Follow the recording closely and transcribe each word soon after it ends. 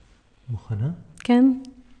מוכנה? כן.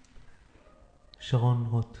 שרון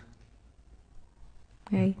רוט.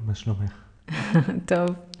 היי. מה שלומך? טוב.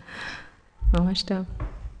 ממש טוב.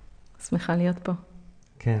 שמחה להיות פה.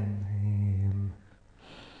 כן.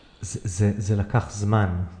 זה לקח זמן.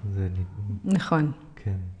 נכון.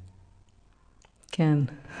 כן. כן.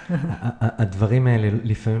 הדברים האלה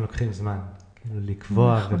לפעמים לוקחים זמן. כאילו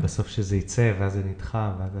לקבוע נכון. ובסוף שזה יצא ואז זה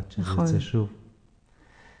נדחה ואז עד שזה נכון. יצא שוב.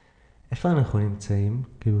 איפה אנחנו נמצאים?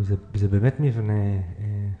 כאילו זה באמת מבנה,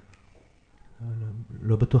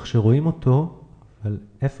 לא בטוח שרואים אותו, אבל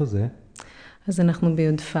איפה זה? אז אנחנו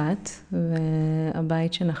ביודפת,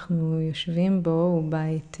 והבית שאנחנו יושבים בו הוא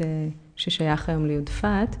בית ששייך היום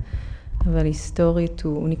ליודפת, אבל היסטורית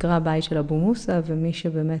הוא נקרא הבית של אבו מוסא, ומי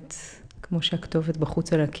שבאמת, כמו שהכתובת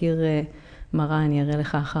בחוץ על הקיר מראה, אני אראה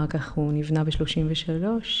לך אחר כך, הוא נבנה ב-33,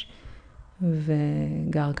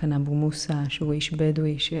 וגר כאן אבו מוסא, שהוא איש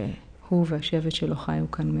בדואי, שהוא והשבט שלו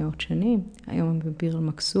חיו כאן מאות שנים. היום הם בביר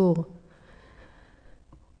אל-מכסור,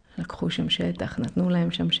 לקחו שם שטח, נתנו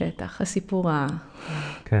להם שם שטח. הסיפור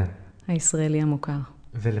כן. הישראלי המוכר.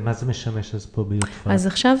 ולמה זה משמש אז פה ביודפת? אז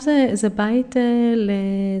עכשיו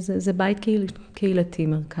זה בית קהילתי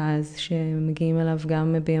מרכז, שמגיעים אליו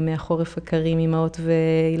גם בימי החורף הקרים, אמהות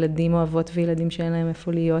וילדים או אבות וילדים שאין להם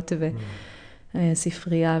איפה להיות,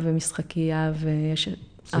 וספרייה ומשחקייה, ויש...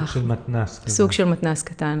 סוג של מתנס כזה. סוג של מתנס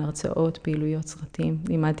קטן, הרצאות, פעילויות, סרטים.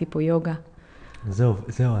 לימדתי פה יוגה. זהו,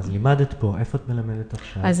 אז לימדת פה, איפה את מלמדת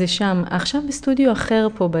עכשיו? אז זה שם, עכשיו בסטודיו אחר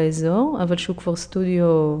פה באזור, אבל שהוא כבר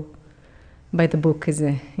סטודיו by the book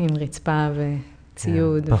כזה, עם רצפה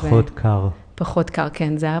וציוד. פחות קר. פחות קר,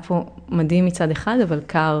 כן. זה היה פה מדהים מצד אחד, אבל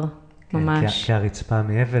קר ממש. כי הרצפה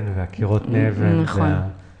מאבן והקירות מאבן. נכון.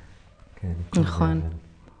 כן. נכון.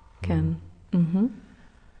 כן.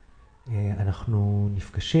 אנחנו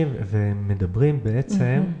נפגשים ומדברים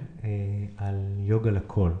בעצם על יוגה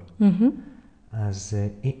לכל. אז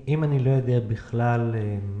אם אני לא יודע בכלל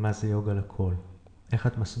מה זה יוגה לכל, איך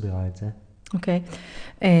את מסבירה את זה? אוקיי.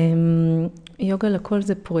 יוגה לכל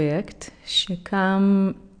זה פרוייקט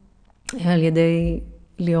שקם על ידי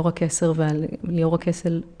ליאור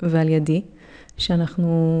הקסל ועל ידי,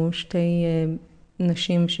 שאנחנו שתי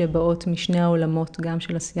נשים שבאות משני העולמות, גם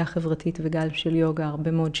של עשייה חברתית וגם של יוגה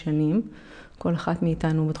הרבה מאוד שנים. כל אחת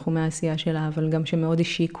מאיתנו בתחומי העשייה שלה, אבל גם שמאוד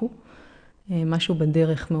השיקו. משהו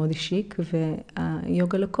בדרך מאוד השיק,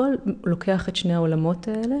 והיוגה לכל לוקח את שני העולמות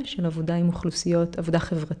האלה של עבודה עם אוכלוסיות, עבודה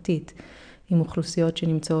חברתית, עם אוכלוסיות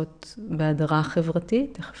שנמצאות בהדרה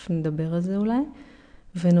חברתית, תכף נדבר על זה אולי,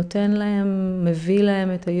 ונותן להם, מביא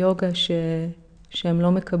להם את היוגה שהם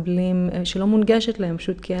לא מקבלים, שלא מונגשת להם,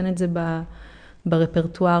 פשוט כי אין את זה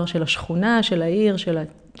ברפרטואר של השכונה, של העיר,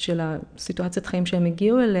 של הסיטואציית חיים שהם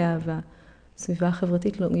הגיעו אליה, והסביבה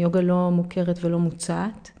החברתית, יוגה לא מוכרת ולא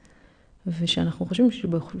מוצעת, ושאנחנו חושבים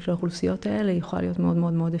שהאוכלוסיות האלה יכולה להיות מאוד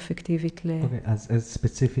מאוד מאוד אפקטיבית. אוקיי, אז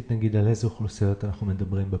ספציפית נגיד על איזה אוכלוסיות אנחנו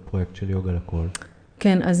מדברים בפרויקט של יוגה לכל?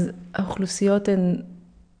 כן, אז האוכלוסיות הן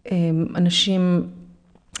אנשים,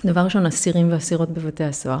 דבר ראשון, אסירים ואסירות בבתי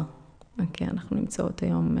הסוהר. אוקיי, אנחנו נמצאות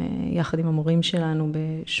היום יחד עם המורים שלנו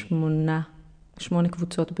בשמונה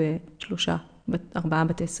קבוצות ב4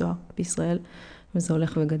 בתי סוהר בישראל, וזה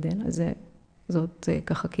הולך וגדל. אז זאת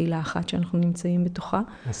ככה קהילה אחת שאנחנו נמצאים בתוכה.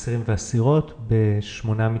 אסירים ואסירות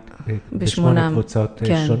בשמונה קבוצות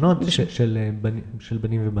שונות של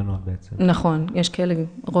בנים ובנות בעצם. נכון, יש כאלה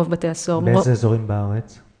רוב בתי הסוהר. באיזה אזורים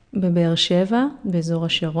בארץ? בבאר שבע, באזור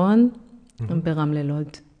השרון, ברמלה לוד.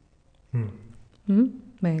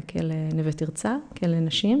 בכלא נווה תרצה, כלא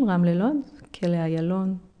נשים, רמלה לוד, כלא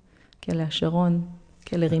איילון, כלא השרון,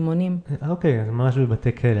 כלא רימונים. אוקיי, אז ממש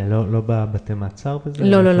בבתי כלא, לא בבתי מעצר בזה?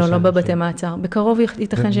 לא בבתי מעצר. בקרוב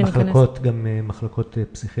ייתכן שניכנס. במחלקות, גם מחלקות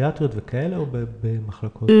פסיכיאטריות וכאלה, או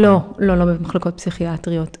במחלקות? לא במחלקות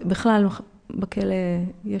פסיכיאטריות. בכלל, בכלא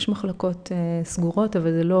יש מחלקות סגורות,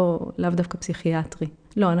 אבל זה לאו דווקא פסיכיאטרי.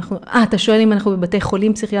 לא, אתה שואל אם אנחנו בבתי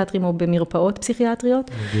חולים פסיכיאטריים או במרפאות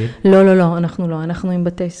פסיכיאטריות? נגיד? לא, אנחנו לא. אנחנו עם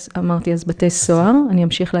אמרתי אז בתי סוהר, אני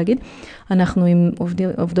אמשיך להגיד. אנחנו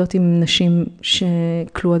עובדות עם נשים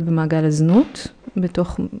שכלואות במעגל הזנות,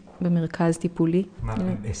 במרכז טיפולי. מה,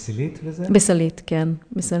 בסלית וזה? בסלית, כן.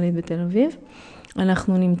 בסלית בתל אביב.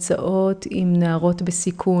 אנחנו נמצאות עם נערות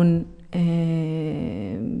בסיכון,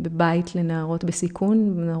 בבית לנערות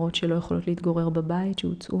בסיכון, נערות שלא יכולות להתגורר בבית,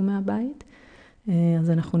 שהוצאו מהבית. אז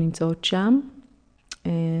אנחנו נמצאות שם.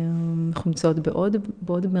 אנחנו נמצאות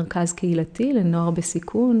בעוד מרכז קהילתי לנוער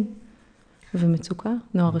בסיכון ומצוקה,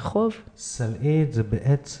 נוער רחוב. סלעית זה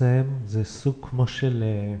בעצם, זה סוג כמו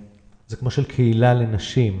של קהילה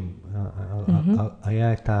לנשים.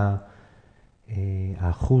 היה את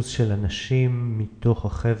האחוז של אנשים מתוך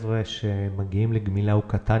החבר'ה שמגיעים לגמילה הוא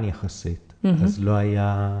קטן יחסית. אז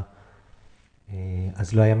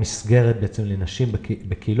לא היה מסגרת בעצם לנשים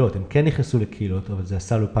בקהילות. הם כן נכנסו לקהילות, אבל זה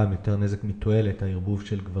עשה לו פעם יותר נזק מתועלת, הערבוב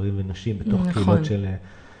של גברים ונשים בתוך קהילות של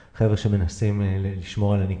חבר'ה שמנסים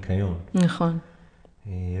לשמור על הניקיון. נכון.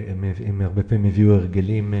 הם הרבה פעמים הביאו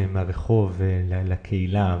הרגלים מהרחוב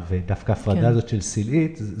לקהילה, ודווקא ההפרדה הזאת של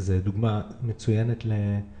סילאית, זה דוגמה מצוינת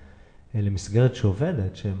למסגרת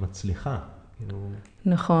שעובדת, שמצליחה.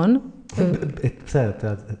 נכון. בסדר,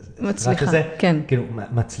 מצליחה, כן. כאילו,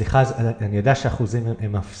 מצליחה, אני יודע שהאחוזים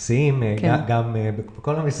הם אפסיים, גם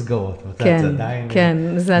בכל המסגרות.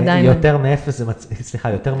 כן, זה עדיין. יותר מאפס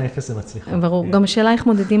זה מצליחה. ברור, גם השאלה איך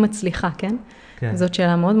מודדים מצליחה, כן? זאת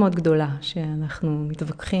שאלה מאוד מאוד גדולה, שאנחנו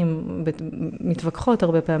מתווכחות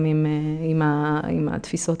הרבה פעמים עם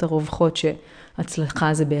התפיסות הרווחות,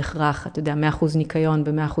 שהצלחה זה בהכרח, אתה יודע, 100% ניקיון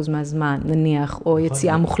ב-100% מהזמן, נניח, או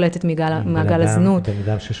יציאה מוחלטת ממעגל הזנות. בן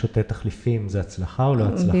אדם ששותה תחליפים, זה הצלחה או לא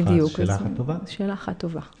הצלחה? בדיוק. שאלה אחת טובה? שאלה אחת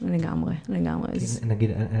טובה, לגמרי. נגיד,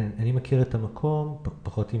 אני מכיר את המקום,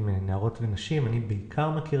 פחות עם נערות ונשים, אני בעיקר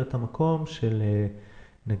מכיר את המקום של,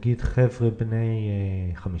 נגיד, חבר'ה בני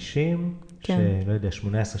 50, שלא יודע,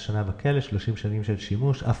 18 שנה בכלא, 30 שנים של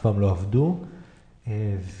שימוש, אף פעם לא עבדו,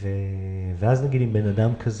 ואז נגיד אם בן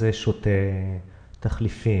אדם כזה שותה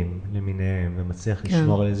תחליפים למיניהם, ומצליח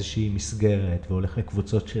לשמור על איזושהי מסגרת, והולך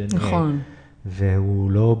לקבוצות של נכון.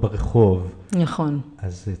 והוא לא ברחוב. נכון.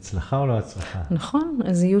 אז הצלחה או לא הצלחה? נכון,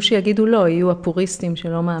 אז יהיו שיגידו לא, יהיו הפוריסטים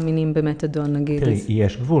שלא מאמינים במתדון, נגיד. תראי,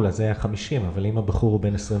 יש גבול, אז זה היה 50, אבל אם הבחור הוא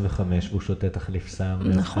בן 25 והוא שותה תחליף סם,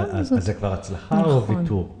 נכון, אז זה כבר הצלחה או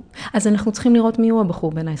ויתור? אז אנחנו צריכים לראות מי הוא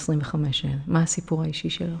הבחור בין ה-25, מה הסיפור האישי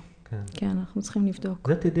שלו. כן, אנחנו צריכים לבדוק.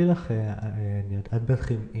 זה תדעי לך, את בטח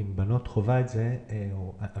עם בנות חובה את זה,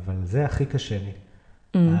 אבל זה הכי קשה לי.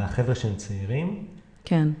 החבר'ה שהם צעירים,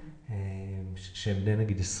 כן. שהם די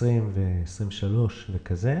נגיד 20 ו-23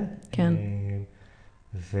 וכזה, כן.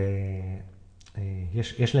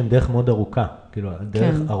 ויש להם דרך מאוד ארוכה, כאילו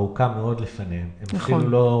הדרך ארוכה מאוד לפניהם. הם אפילו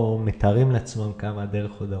לא מתארים לעצמם כמה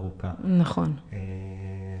הדרך עוד ארוכה. נכון.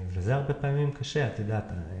 וזה הרבה פעמים קשה, את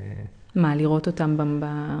יודעת. מה, לראות אותם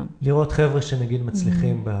לראות חבר'ה שנגיד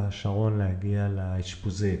מצליחים בשרון להגיע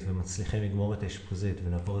לאשפוזית, ומצליחים לגמור את האשפוזית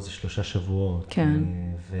ולעבור איזה 3 שבועות. כן.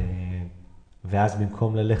 ואז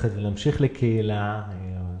במקום ללכת ולהמשיך לקהילה,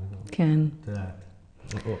 כן. את יודעת.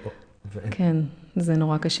 כן, זה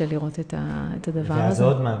נורא קשה לראות את הדבר הזה. ואז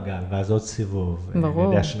עוד מעגל, ואז עוד סיבוב. ברור.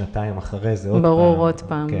 אני יודע, שנתיים אחרי זה עוד פעם. ברור, עוד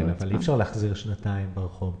פעם. כן, אבל אי אפשר להחזיר שנתיים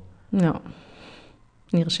ברחוב. לא.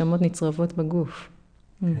 נרשמות נצרבות בגוף.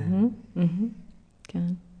 כן,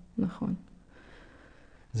 נכון.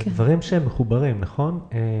 זה דברים שהם מחוברים, נכון?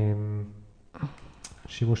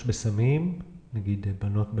 שימוש בסמים, נגיד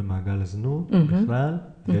בנות במעגל הזנות בכלל,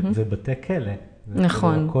 ובתי כלא.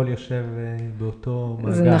 נכון. הכל יושב באותו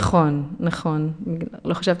מעגל. זה נכון.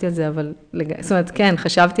 לא חשבתי על זה, אבל... זאת אומרת, כן,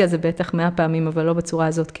 חשבתי על זה בטח 100 פעמים, אבל לא בצורה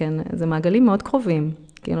הזאת, כן. זה מעגלים מאוד קרובים.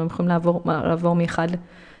 כאילו, הם יכולים לעבור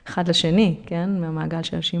מאחד לשני, כן? מהמעגל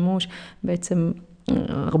של השימוש. בעצם,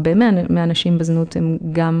 הרבה מהאנשים בזנות הם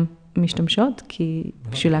גם משתמשות, כי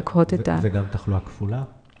בשביל להקהות את וגם תחלואה כפולה?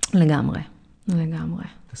 לגמרי.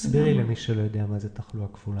 תסבירי למי שלא יודע מה זה תחלואה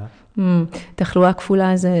כפולה. תחלואה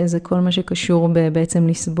כפולה זה כל מה שקשור בעצם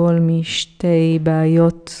לסבול משתי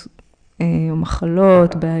בעיות או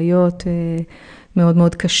מחלות, בעיות מאוד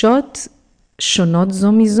מאוד קשות, שונות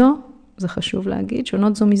זו מזו, זה חשוב להגיד,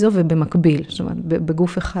 שונות זו מזו ובמקביל, זאת אומרת,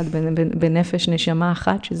 בגוף אחד, בנפש נשמה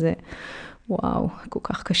אחת, שזה וואו, כל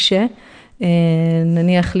כך קשה.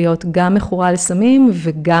 נניח להיות גם מכורה לסמים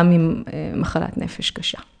וגם עם מחלת נפש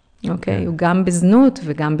קשה. אוקיי, הוא גם בזנות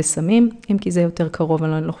וגם בסמים, אם כי זה יותר קרוב,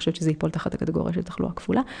 אני לא חושבת שזה ייפול תחת הקטגוריה של תחלואה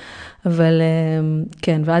כפולה, אבל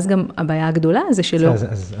כן, ואז גם הבעיה הגדולה זה שלא...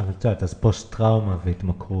 אז פוסט-טראומה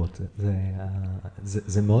והתמכרות,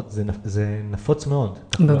 זה נפוץ מאוד.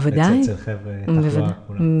 בוודאי. אצל חבר'ה תחלואה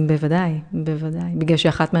כפולה. בוודאי. בגלל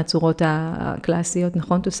שאחת מהצורות הקלאסיות,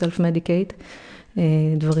 נכון, to self-medicate,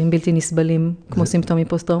 דברים בלתי נסבלים, כמו סימפטומים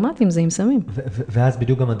פוסט-טראומטיים, זה עם סמים. ואז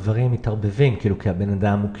בדיוק גם הדברים מתערבבים, כאילו, כי הבן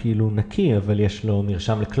אדם הוא כאילו נקי, אבל יש לו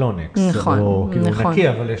מרשם לקלונקס. נכון. או כאילו נקי,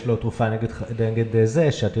 אבל יש לו תרופה נגד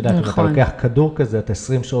זה, שאת יודעת, אם אתה לוקח כדור כזה, אתה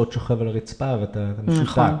 20 שעות שוכב על הרצפה, ואתה משותק.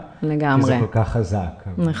 נכון, לגמרי. כי זה כל כך חזק.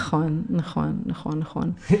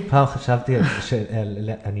 נכון. פעם חשבתי,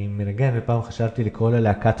 אני מנגן, ופעם חשבתי לקרוא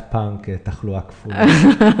ללהקת פאנק תחלואה כפולה.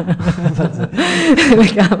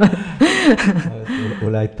 לגמרי.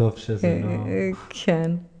 אולי טוב שזה לא...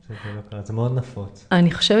 כן. זה מאוד נפוץ.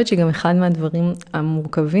 אני חושבת שגם אחד מהדברים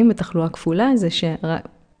המורכבים בתחלואה כפולה זה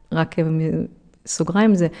שרק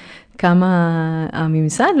סוגריים זה כמה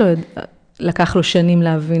הממסד לקח לו שנים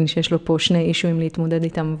להבין שיש לו פה שני אישויים להתמודד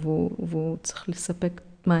איתם, והוא צריך לספק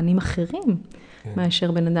מענים אחרים,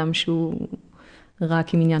 מאשר בן אדם שהוא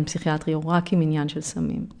רק עם עניין פסיכיאטרי, או רק עם עניין של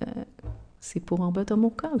סמים. סיפור הרבה יותר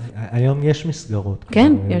מורכב. היום יש מסגרות.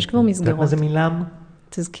 כן, יש כבר מסגרות. מה זה מילם?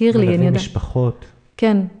 תזכיר לי, מלווים משפחות.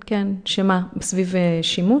 כן, כן, שמה? סביב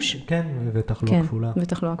שימוש? כן, ותחלואה כפולה.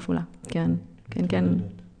 ותחלואה כפולה, כן, כן, כן.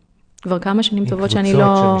 כבר כמה שנים טובות שאני לא...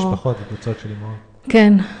 קבוצות של משפחות וקבוצות של אימהות.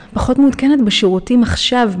 כן, פחות מעודכנת בשירותים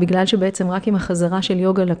עכשיו, בגלל שבעצם רק עם החזרה של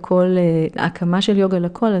יוגה לכל, ההקמה של יוגה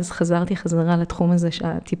לכל, אז חזרתי חזרה לתחום הזה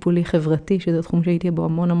הטיפולי חברתי, שזה תחום שהייתי בו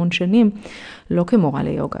המון המון שנים, לא כמורה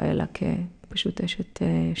ליוגה, אלא כפשוט אשת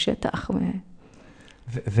שטח.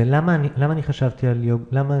 ולמה אני חשבתי על יוגה,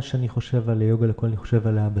 למה שאני חושב על יוגה לכל, אני חושב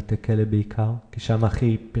על בתי כלא בעיקר? כי שם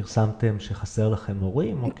הכי פרסמתם שחסר לכם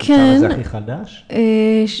מורים? או כן. שם זה הכי חדש?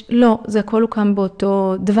 לא, זה הכל הוקם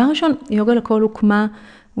באותו... דבר ראשון, יוגה לכל הוקמה,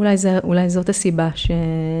 אולי זאת הסיבה,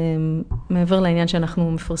 שמעבר לעניין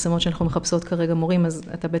שאנחנו מפרסמות, שאנחנו מחפשות כרגע מורים, אז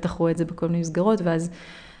אתה בטח רואה את זה בכל מיני מסגרות, ואז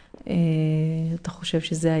אתה חושב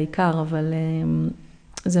שזה העיקר, אבל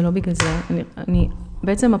זה לא בגלל זה.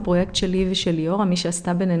 בעצם הפרויקט שלי ושל ליאורה, מי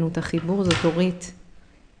שעשתה בינינו את החיבור, זאת אורית.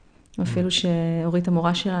 אפילו שאורית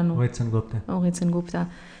המורה שלנו. אורית גופטה.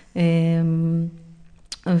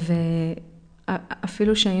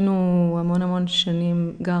 ואפילו שהיינו המון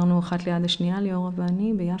שנים, גרנו אחת ליד השנייה, ליאורה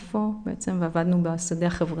ואני, ביפו בעצם, ועבדנו בשדה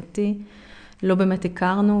החברתי. לא באמת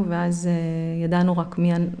הכרנו, ואז ידענו רק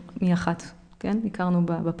מי אחת, כן? הכרנו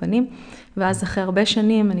בפנים. ואז אחרי הרבה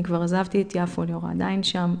שנים, אני כבר עזבתי את יפו, ליאורה עדיין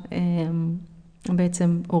שם.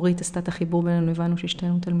 בעצם אורית עשתה את החיבור בינינו, הבנו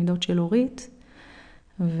ששתינו תלמידות של אורית,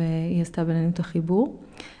 והיא עשתה בינינו את החיבור.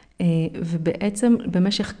 ובעצם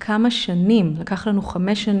במשך כמה שנים, לקח לנו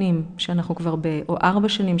 5 שנים, שאנחנו כבר או 4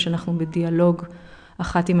 שנים, שאנחנו בדיאלוג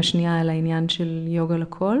אחת עם השנייה על העניין של יוגה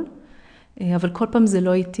לכל, אבל כל פעם זה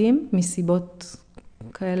לא התאים, מסיבות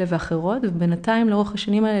כאלה ואחרות, ובינתיים לאורך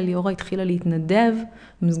השנים האלה ליאורה התחילה להתנדב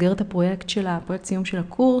במסגרת הפרויקט שלה, הפרויקט סיום של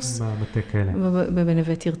הקורס, בבתי כלא.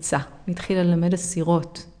 בנווה תרצה. היא התחילה ללמד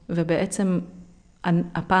אסירות, ובעצם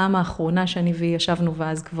הפעם האחרונה שאני והיא ישבנו,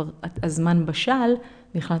 ואז כבר הזמן בשל,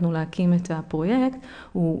 והחלטנו להקים את הפרויקט,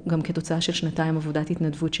 הוא גם כתוצאה של 2 עבודת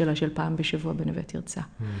התנדבות שלה, של פעם בשבוע בנווה תרצה.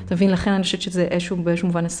 אתה מבין, לכן אני חושבת שזה באיזשהו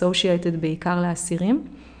מובן associated בעיקר לאסירים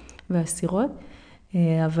ואסירות,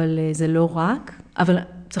 אבל זה לא רק, אבל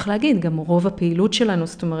צריך להגיד, גם רוב הפעילות שלנו,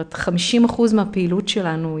 זאת אומרת, 50% מהפעילות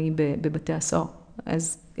שלנו היא בבתי הסוהר,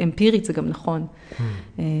 אז אמפירית זה גם נכון,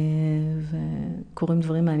 וקוראים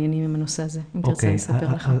דברים מעניינים עם הנושא הזה, אם תרצה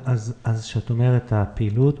לספר לך. אז שאת אומרת,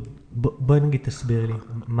 הפעילות, בואי נגיד תסביר לי,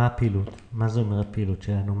 מה הפעילות? מה זה אומר הפעילות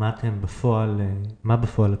שלנו? מה אתם בפועל, מה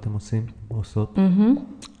בפועל אתם עושים או עושות?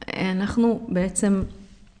 אנחנו בעצם...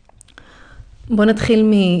 בוא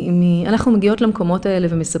נתחיל אנחנו מגיעות למקומות האלה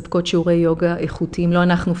ומספקות שיעורי יוגה איכותיים, לא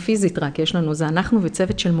אנחנו פיזית רק, יש לנו, זה אנחנו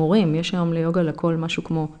וצוות של מורים, יש היום ליוגה לכל משהו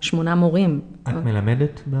כמו 8 מורים. את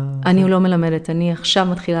מלמדת? אני לא מלמדת, אני עכשיו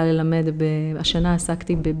מתחילה ללמד, השנה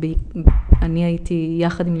עסקתי, אני הייתי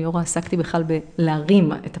יחד עם ליאורה, עסקתי בכלל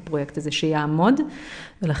בלהרים את הפרויקט הזה שיעמוד,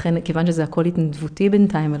 ולכן כיוון שזה הכל התנדבותי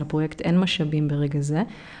בינתיים, ולפרויקט אין משאבים ברגע זה,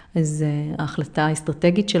 אז ההחלטה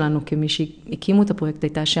האסטרטגית שלנו כמי שהקימו את הפרויקט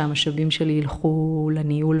הייתה שהמשאבים שלי ילכו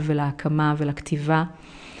לניהול ולהקמה ולכתיבה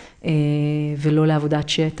ולא לעבודת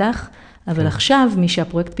שטח. אבל עכשיו מי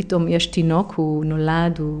שהפרויקט פתאום יש תינוק, הוא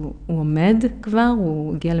נולד, הוא עומד כבר,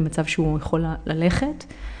 הוא הגיע למצב שהוא יכול ללכת.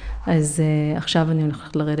 אז עכשיו אני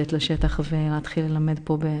הולכת לרדת לשטח ולהתחיל ללמד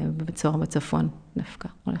פה בבית סוהר בצפון דווקא.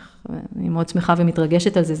 אני מאוד שמחה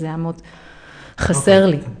ומתרגשת על זה, זה היה מאוד... חסר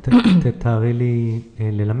לי. תתארי לי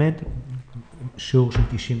ללמד שיעור של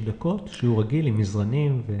 90 דקות, שיעור רגיל עם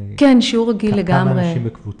מזרנים. כן, שיעור רגיל לגמרי. כמה אנשים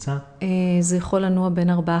בקבוצה? זה יכול לנוע בין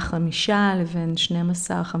 4-5 לבין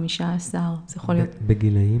 12-15, זה יכול להיות.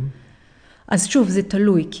 בגילאים? אז שוב, זה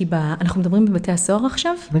תלוי, כי אנחנו מדברים בבתי הסוהר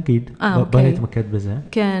עכשיו? נגיד, בוא נתמקד בזה.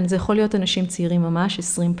 כן, זה יכול להיות אנשים צעירים ממש,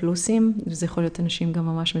 20 פלוסים, וזה יכול להיות אנשים גם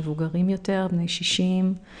ממש מבוגרים יותר, בני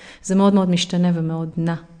 60. זה מאוד מאוד משתנה ומאוד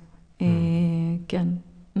נע. כן.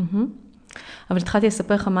 אבל התחלתי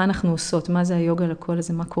לספר לך מה אנחנו עושות, מה זה היוגה לכל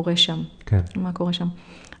הזה, מה קורה שם. כן. מה קורה שם.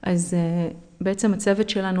 אז בעצם הצוות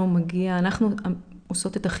שלנו מגיע, אנחנו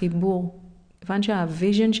עושות את החיבור, כיוון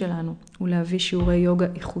שהוויז'ן שלנו הוא להביא שיעורי יוגה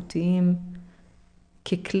איכותיים,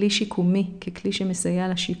 ככלי שיקומי, ככלי שמסייע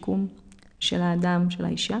לשיקום של האדם, של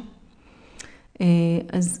האישה.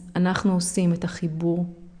 אז אנחנו עושים את החיבור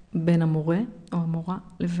בין המורה או המורה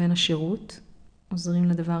לבין השירות, עוזרים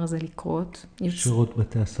לדבר הזה לקרות. שירות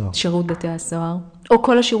בתי הסוהר. שירות בתי הסוהר, או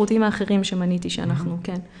כל השירותים האחרים שמניתי שאנחנו,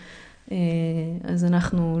 כן, אז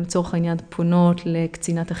אנחנו לצורך העניין פונות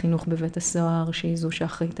לקצינת החינוך בבית הסוהר, שהיא זו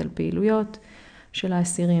שאחראית על פעילויות של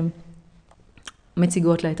האסירים.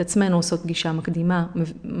 מציגות לה את עצמנו, עושות פגישה מקדימה,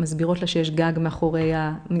 מסבירות לה שיש גג מאחורי,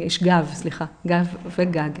 יש גב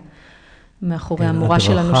וגג. מאחורי המורה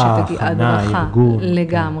שלנו שתגיע, הדרכה,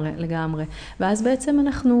 לגמרי. ואז בעצם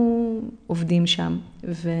אנחנו עובדים שם,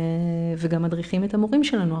 וגם מדריכים את המורים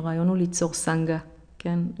שלנו. הרעיון הוא ליצור סנגה,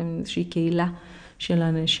 כן? איזושהי קהילה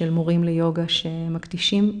של מורים ליוגה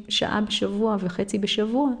שמקדישים שעה בשבוע וחצי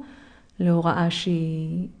בשבוע להוראה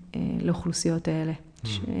שהיא לאוכלוסיות האלה.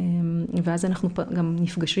 ואז אנחנו גם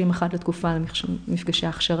נפגשים אחת לתקופה למפגשי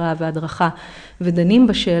הכשרה והדרכה, ודנים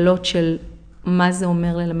בשאלות של מה זה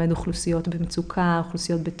אומר ללמד אוכלוסיות במצוקה,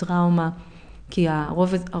 אוכלוסיות בטראומה, כי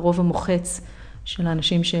הרוב המוחץ של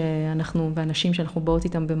האנשים ואנשים שאנחנו באות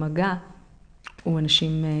איתם במגע, הוא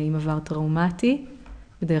אנשים עם עבר טראומטי,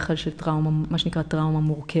 בדרך כלל של טראומה, מה שנקרא טראומה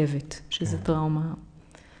מורכבת, שזה טראומה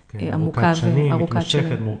עמוקה וארוכת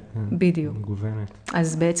שנים. בדיוק. מגוונת.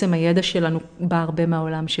 אז בעצם הידע שלנו בא הרבה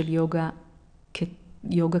מהעולם של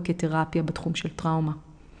יוגה כתרפיה בתחום של טראומה.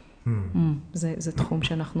 זה תחום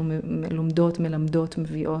שאנחנו לומדות, מלמדות,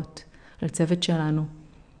 מביאות לצוות שלנו.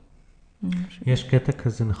 יש קטע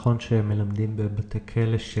כזה נכון שמלמדים בבתי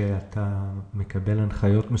כלא שאתה מקבל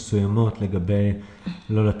הנחיות מסוימות לגבי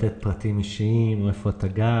לא לתת פרטים אישיים, או איפה אתה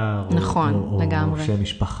גר, נכון, לגמרי. או שם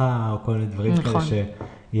משפחה, או כל מיני דברים כאלה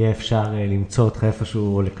שיהיה אפשר למצוא אותך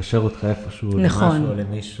איפשהו, או לקשר אותך איפשהו למשהו או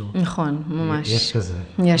למישהו. נכון, ממש. יש כזה.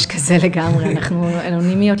 יש כזה לגמרי, אנחנו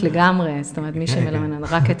אנונימיות לגמרי, זאת אומרת מי שמלמד,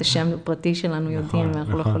 רק את השם הפרטי שלנו יודעים,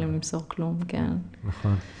 ואנחנו לא יכולים למסור כלום, כן.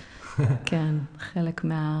 נכון. כן, חלק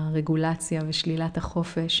מהרגולציה ושלילת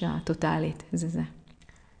החופש הטוטלית, זה.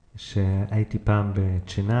 שהייתי פעם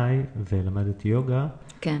בצ'נאי ולמדתי יוגה,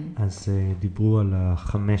 כן. אז דיברו על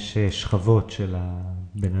 5 שכבות של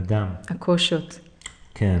הבן אדם. הקושות.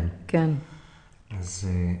 כן. כן. אז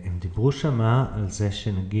הם דיברו שמה על זה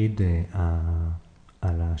שנגיד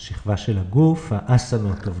על השכבה של הגוף,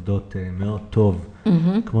 האסנות עובדות מאוד טוב,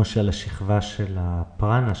 כמו שעל השכבה של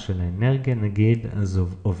הפרנה, של האנרגיה נגיד, אז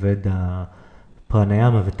עובד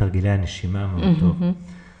הפרניאמה ותרגילי הנשימה מאוד טוב.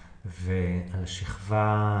 ועל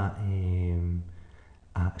השכבה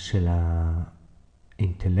של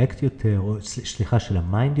האינטלקט יותר, או סליחה, של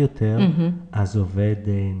המיינד יותר, אז עובד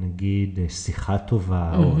נגיד שיחה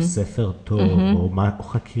טובה, או ספר טוב, או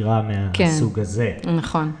חקירה מהסוג הזה.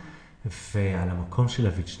 נכון. ועל המקום של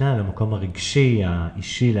הוויצ'נה, על המקום הרגשי,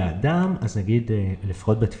 האישי לאדם, אז נגיד,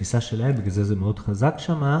 לפחות בתפיסה שלהם, בגלל זה מאוד חזק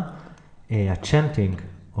שמה, הצ'נטינג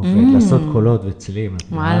עובד לעשות קולות וצלילים.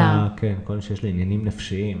 וואלה. כן, כל שיש לעניינים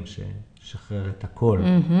נפשיים, ששחרר את הכל.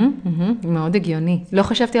 מאוד הגיוני. לא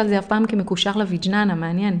חשבתי על זה אף פעם כמקושר לוויג'ננה,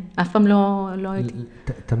 מעניין. אף פעם לא...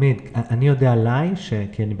 תמיד, אני יודע עליי,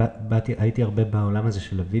 כי אני הייתי הרבה בעולם הזה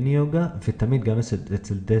של הוויני יוגה, ותמיד גם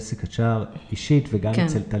אצל דסי קצ'ר אישית, וגם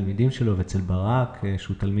אצל תלמידים שלו, ואצל ברק,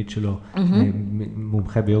 שהוא תלמיד שלו,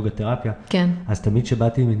 מומחה ביוגה תרפיה. כן. אז תמיד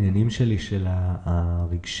שבאתי עם עניינים שלי של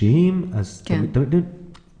הרגשיים, אז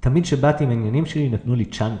תמיד שבאתי עם עניינים שלי, נתנו לי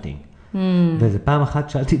צ'אנטינג. וזה פעם אחת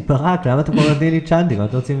שאלתי את ברק, למה אתה כבר נתני לי צ'אנטינג? מה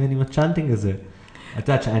אתה רוצים ממני עם הצ'אנטינג הזה? את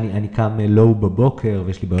יודעת שאני קם לואו בבוקר,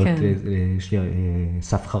 ויש לי בעיות, יש לי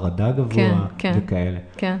סף חרדה גבוה וכאלה.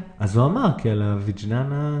 אז הוא אמר, כי על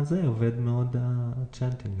הוויג'ננה הזה עובד מאוד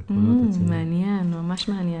הצ'אנטינג, הקולות אצלנו. מעניין, ממש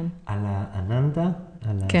מעניין. על האננדה,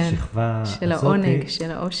 על השכבה הזאת. של העונג,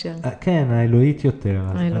 של האושר. כן, האלוהית יותר.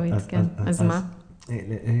 האלוהית, כן. אז מה?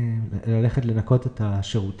 ללכת לנקות את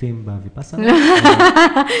השירותים בוויפאסנה.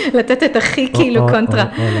 לתת את הכי כאילו קונטרה.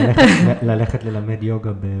 או ללכת ללמד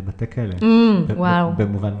יוגה בבתי כלא. וואו.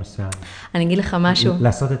 במובן מסוים. אני אגיד לך משהו.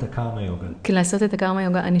 לעשות את הקרמה יוגה. לעשות את הקרמה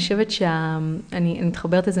יוגה. אני חושבת אני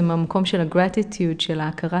מתחברת לזה מהמקום של הגרטיטיוד, של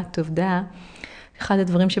ההכרת תודה. אחד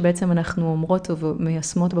הדברים שבעצם אנחנו אומרות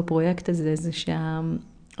ומיישמות בפרויקט הזה, זה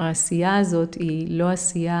שהעשייה הזאת היא לא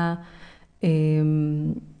עשייה...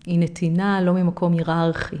 היא נתינה לא ממקום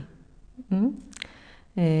היררכי.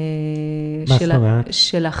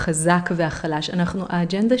 של החזק והחלש.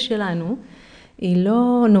 האג'נדה שלנו היא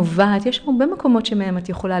לא נובעת, יש הרבה מקומות שמהם את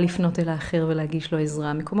יכולה לפנות אל האחר ולהגיש לו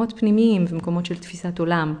עזרה, מקומות פנימיים ומקומות של תפיסת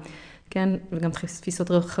עולם, כן? וגם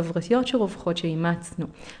תפיסות חברתיות שרווחות שאימצנו.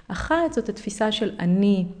 אחת זאת התפיסה של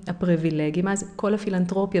אני הפריבילגי, מה זה? כל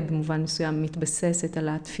הפילנטרופיה במובן מסוים מתבססת על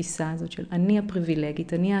התפיסה הזאת של אני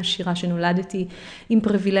הפריבילגית, אני העשירה שנולדתי עם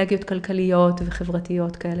פריבילגיות כלכליות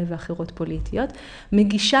וחברתיות כאלה ואחרות פוליטיות,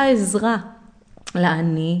 מגישה עזרה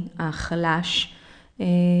לעני החלש,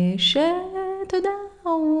 שאתה יודע,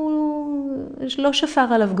 הוא לא שפר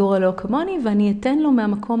עליו גורלו כמוני, ואני אתן לו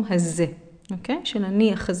מהמקום הזה. אוקיי? של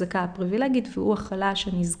אני החזקה הפריבילגית והוא החלש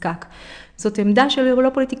הנזקק. זאת עמדה שלא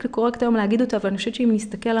פוליטיקלי קורקט היום להגיד אותה, אבל אני חושבת שאם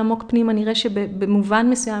נסתכל עמוק פנימה, נראה שבמובן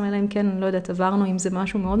מסוים, אלא אם כן, אני לא יודעת, עברנו אם זה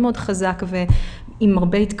משהו מאוד מאוד חזק ועם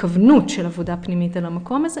הרבה התכוונות של עבודה פנימית על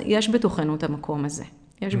המקום הזה, יש בתוכנו את המקום הזה.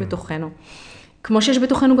 יש בתוכנו. כמו שיש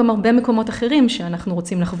בתוכנו גם הרבה מקומות אחרים שאנחנו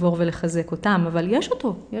רוצים לחבור ולחזק אותם, אבל יש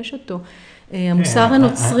אותו, יש אותו.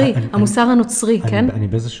 המוסר הנוצרי, כן? אני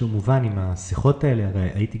באיזשהו מובן עם השיחות האלה, הרי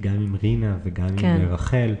הייתי גם עם רינה וגם עם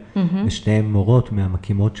רחל, ושתיהן מורות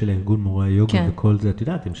מהמקימות של הארגון מורה היוגה וכל זה, את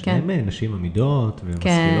יודעת, הן שניהן נשים עמידות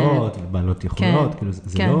ומשכילות ובעלות יכולות, כאילו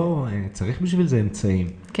זה לא, צריך בשביל זה אמצעים.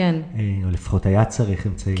 כן. או לפחות היה צריך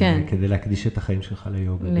אמצעים כדי להקדיש את החיים שלך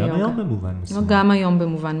ליוגה. גם היום במובן מסוים. גם היום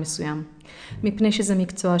במובן מסוים. מפני שזה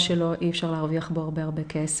מקצוע שלו, אי אפשר להרוויח בו הרבה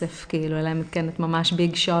כסף, כאילו, אלא אם כן את ממש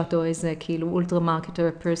ביג שוט, או איזה כאילו אולטרה מרקטר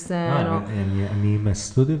פרסן, או... אני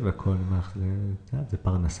מהסטודיו והכל, זה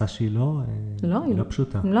פרנסה שהיא לא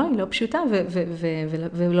פשוטה. לא, היא לא פשוטה,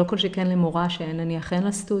 ולא כל שכן למורה שאין נניח אין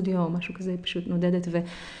לסטודיו, או משהו כזה, היא פשוט נודדת,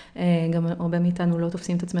 וגם הרבה מאיתנו לא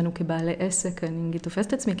תופסים את עצמנו כבעלי עסק, אני תופסת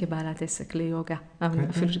את עצמי כבעלת עסק ליוגה,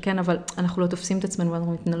 אפילו שכן, אבל אנחנו לא תופסים את עצמנו,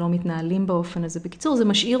 ואנחנו לא מתנהלים באופן הזה. בקיצור, זה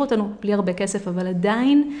משאיר אותנו בלי הרבה כסף, אבל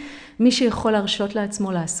עדיין מי שיכול להרשות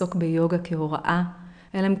לעצמו לעסוק ביוגה כהוראה,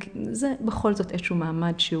 אלא זה בכל זאת איזשהו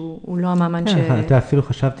מעמד שהוא לא המעמד ש... אתה אפילו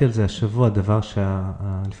חשבתי על זה השבוע,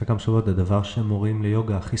 לפני כמה שבועות, הדבר שמורים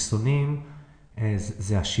ליוגה הכי שונאים,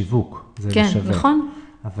 זה השיווק, זה כן, לשווק. נכון.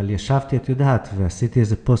 אבל ישבתי, את יודעת, ועשיתי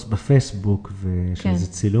איזה פוסט בפייסבוק, ויש איזה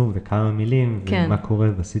צילום וכמה מילים, ומה קורה,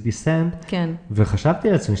 ועשיתי סנד,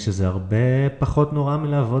 וחשבתי לעצמי שזה הרבה פחות נורא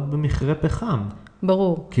מלעבוד במכרה פחם.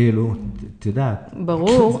 ברור. כאילו, את יודעת.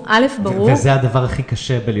 ברור, א', ברור. וזה הדבר הכי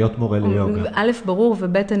קשה בלהיות מורה ליוגה. א', ברור,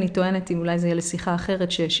 וב', אני טוענת, אם אולי זה יהיה לשיחה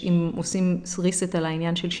אחרת, שאם עושים ריסט על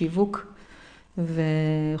העניין של שיווק,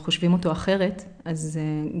 וחושבים אותו אחרת, אז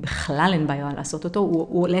בכלל אין בעיה לעשות אותו,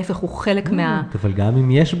 הוא להפך, הוא חלק מה... אבל גם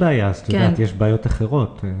אם יש בעיה, אז את יודעת, יש בעיות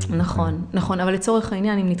אחרות. נכון, נכון, אבל לצורך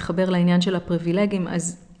העניין, אם נתחבר לעניין של הפריבילגים,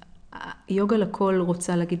 אז יוגה לכל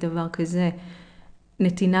רוצה להגיד דבר כזה,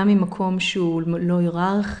 נתינה ממקום שהוא לא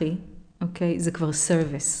היררכי, אוקיי? זה כבר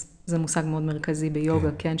סרוויס. זה מושג מאוד מרכזי ביוגה,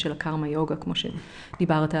 כן, של הקרמה יוגה, כמו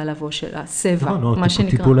שדיברת עליו, או של הסבע, מה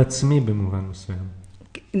שנקרא. טיפול עצמי במובן מסוים.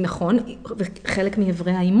 נכון, וחלק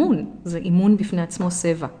מעברי האימון, זה אימון בפני עצמו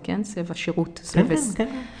סבע, כן? סבע, שירות, סרוויס. כן,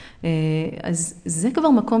 כן. אז זה כבר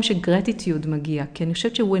מקום שגרטיטיוד מגיע, כי אני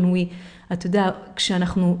חושבת אתה יודע,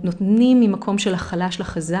 כשאנחנו נותנים ממקום של החלש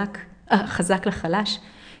לחזק, חזק לחלש,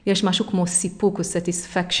 יש משהו כמו סיפוק או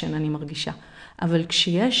satisfaction, אני מרגישה. אבל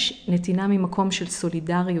כשיש נתינה ממקום של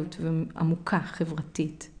סולידריות ועמוקה,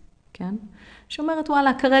 חברתית, כן? שאומרת,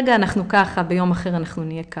 וואלה, כרגע אנחנו ככה, ביום אחר אנחנו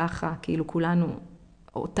נהיה ככה, כאילו כולנו,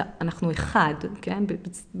 אנחנו אחד, כן?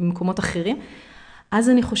 במקומות אחרים. אז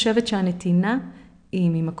אני חושבת שהנתינה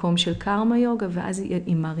היא ממקום של קרמה יוגה, ואז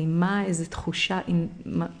היא מרימה איזו תחושה, היא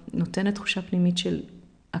נותנת תחושה פנימית של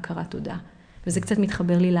הכרת תודה. וזה קצת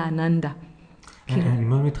מתחבר לי לאננדה. אני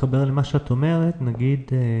מאוד מתחבר למה שאת אומרת,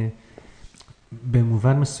 נגיד,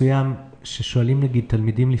 במובן מסוים, ששואלים נגיד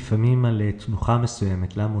תלמידים לפעמים על תנוחה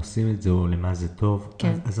מסוימת, למה עושים את זה או למה זה טוב,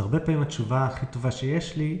 כן. אז הרבה פעמים התשובה הכי טובה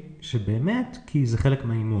שיש לי, שבאמת, כי זה חלק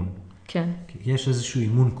מהאימון. כן. כי יש איזשהו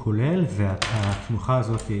אימון כולל, והתנוחה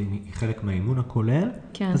הזאת היא חלק מהאימון הכולל,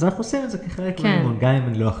 כן. אז אנחנו עושים את זה כחלק כן. מהאימון, גם אם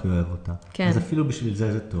אני לא הכי אוהב אותה. כן. אז אפילו בשביל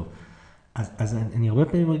זה טוב. אז אני הרבה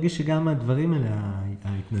פעמים מרגיש שגם הדברים האלה,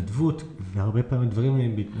 ההתנדבות, והרבה פעמים הדברים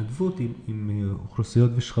האלה בהתנדבות עם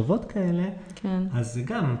אוכלוסיות ושכבות כאלה, כן. אז זה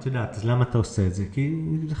גם, את יודעת, אז למה אתה עושה את זה? כי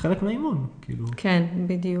זה חלק מהאימון, כאילו. כן,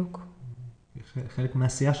 בדיוק. חלק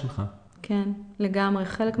מהעשייה שלך. כן, לגמרי,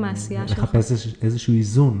 חלק מהעשייה שלך. לחפש איזשהו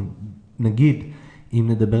איזון, נגיד, אם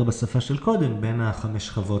נדבר בשפה של קודם, בין 5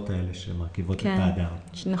 שכבות האלה שמרכיבות את ההדר.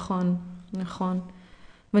 נכון, נכון.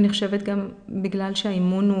 ואני חושבת גם בגלל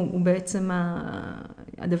שהאימון הוא בעצם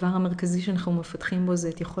הדבר המרכזי שאנחנו מפתחים בו, זה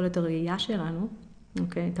את יכולת הראייה שלנו,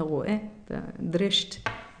 אוקיי? אתה רואה, אתה דרישת,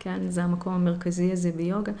 כן? זה המקום המרכזי הזה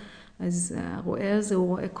ביוגה. אז הרואה הזה, הוא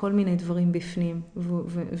רואה כל מיני דברים בפנים,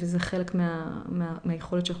 וזה חלק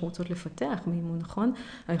מהיכולת שאנחנו רוצות לפתח באימון, נכון?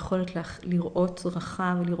 היכולת לראות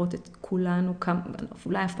רחב, לראות את כולנו,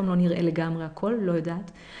 אולי אף פעם לא נראה לגמרי הכל, לא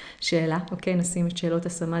יודעת. שאלה, אוקיי, נשים את שאלות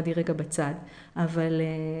הסמאדי רגע בצד, אבל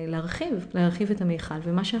להרחיב את המיכל,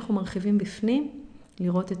 ומה שאנחנו מרחיבים בפנים,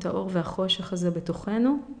 לראות את האור והחושך הזה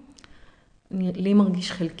בתוכנו, לי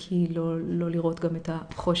מרגיש חלקי לא לראות גם את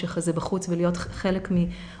החושך הזה בחוץ, ולהיות חלק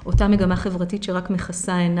מאותה מגמה חברתית שרק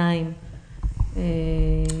מכסה עיניים.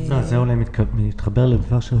 זה אולי מתחבר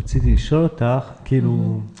לדבר שרציתי לשאול אותך,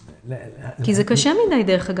 כאילו, כי זה קשה מדי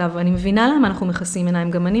דרך אגב, אני מבינה למה אנחנו מכסים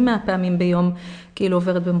עיניים, גם אני 100 פעמים ביום כאילו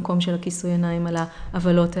עוברת במקום של הכיסוי עיניים על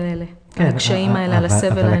העוולות האלה, על הקשיים האלה, על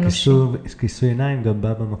הסבל האנושי. אבל הכיסוי עיניים גם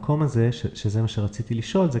בא במקום הזה, שזה מה שרציתי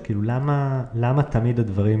לשאול, זה כאילו למה תמיד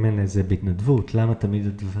הדברים האלה זה בהתנדבות, למה תמיד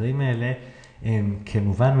הדברים האלה הם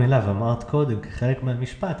כמובן מאליו, אמרת קודם, כחלק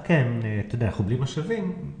מהמשפט, כן, אתה יודע, אנחנו בלי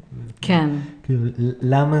משאבים. כן. כאילו,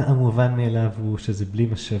 למה המובן מאליו הוא שזה בלי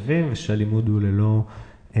משאבים, ושהלימוד הוא ללא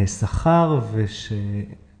שכר,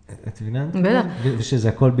 את מבינה? בטח. ושזה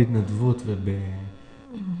הכל בהתנדבות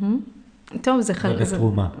טוב,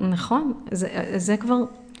 ובתרומה. נכון,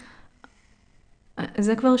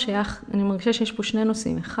 זה כבר שייך, אני מרגישה שיש פה שני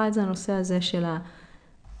נושאים. אחד זה הנושא הזה של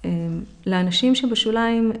לאנשים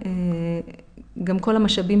שבשוליים, גם כל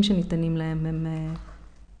המשאבים שניתנים להם הם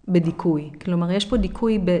בדיכוי. כלומר, יש פה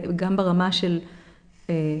דיכוי גם ברמה של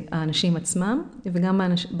האנשים עצמם, וגם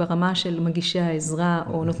ברמה של מגישי העזרה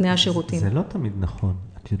או נותני השירותים. זה לא תמיד נכון.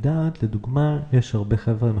 את יודעת, לדוגמה, יש הרבה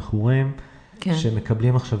חבר'ה מכורים, כן.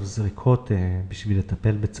 שמקבלים עכשיו זריקות בשביל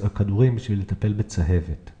לטפל, כדורים בשביל לטפל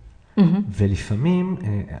בצהבת. ולפעמים,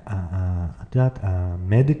 את יודעת,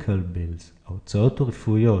 המדיקל בילס, ההוצאות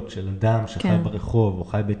הרפואיות של אדם שחי ברחוב, או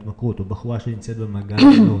חי בהתמכרות, או בחורה שנמצאת במעגל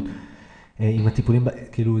הזנות, עם הטיפולים,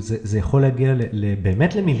 כאילו, זה יכול להגיע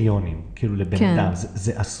באמת למיליונים, כאילו, לבן אדם.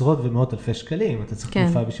 זה עשרות ומאות אלפי שקלים, אתה צריך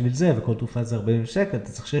תרופה בשביל זה, וכל תרופה זה 40 שקל,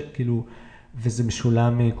 אתה צריך כאילו, וזה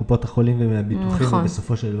משולם מקופות החולים ומהביטוחים,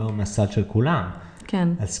 ובסופו של דבר מהסל של כולם. כן.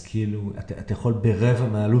 אז כאילו, אתה יכול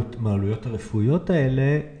ברבע מהעלויות הרפואיות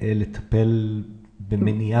האלה, לטפל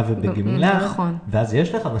במניעה ובגמילה, נכון. ואז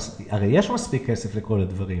יש לך, הרי יש מספיק כסף לכל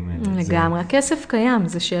הדברים האלה. לגמרי, הכסף קיים,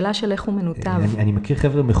 זו שאלה של איך הוא מנותב. אני מכיר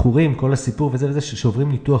חבר'ה מכורים, כל הסיפור וזה,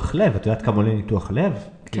 שעוברים ניתוח לב, את יודעת כמה עולה ניתוח לב?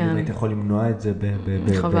 כן. כאילו, היית יכול למנוע את זה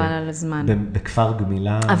חבל על הזמן. בכפר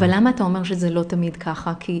גמילה. אבל למה אתה אומר שזה לא תמיד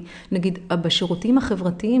ככה? כי נגיד, בשירותים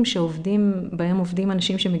החברתיים בהם עובדים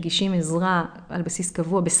אנשים שמגישים עזרה על בסיס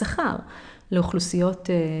קבוע בשכר, לאוכלוסיות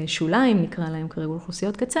שוליים, נקרא להם כרגע,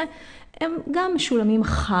 אוכלוסיות קצה, הם גם משולמים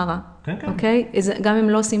חרה, כן, כן. אוקיי? גם אם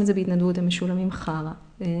לא עושים את זה בהתנדבות, הם משולמים חרה.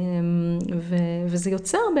 וזה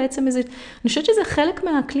יוצר בעצם איזה, אני חושבת שזה חלק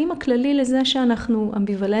מהאקלים הכללי לזה שאנחנו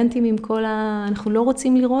אמביוולנטים עם אנחנו לא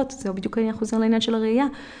רוצים לראות, זה בדיוק אני חוזר לעניין של הראייה,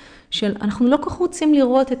 אנחנו לא כל כך רוצים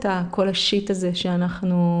לראות את כל השיט הזה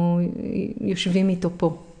שאנחנו יושבים איתו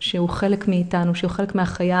פה, שהוא חלק מאיתנו, שהוא חלק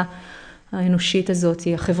מהחיה האנושית הזאת,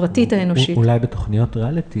 החברתית האנושית. אולי בתוכניות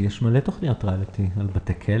ריאליטי, יש מלא תוכניות ריאליטי, על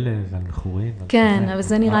בתי כלא ועל מכורים. כן, אבל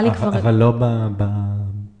זה נראה לי כבר... אבל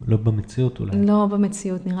לא במציאות אולי. לא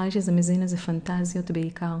במציאות, נראה לי שזה מזין איזה פנטזיות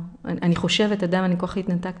בעיקר. אני חושבת, אדם, אני כל כך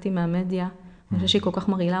התנתקתי מהמדיה, אני חושבת שהיא כל כך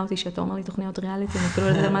מרעילה אותי, שאתה אומר לי תוכניות ריאליטי, אני אפילו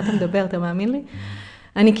לא יודע מה אתה מדבר, אתה מאמין לי?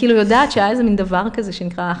 אני כאילו יודעת שהיה איזה מין דבר כזה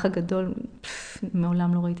שנקרא האח הגדול,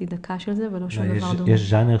 מעולם לא ראיתי דקה של זה, ולא שום דבר דומה. יש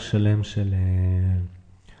ז'אנר שלם של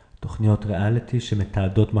תוכניות ריאליטי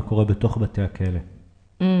שמתעדות מה קורה בתוך בתי הכלא.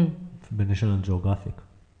 בנשיונל ג'אוגרפיק.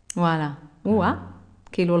 וואלה.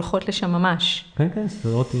 כאילו הולכות לשם ממש. כן, כן,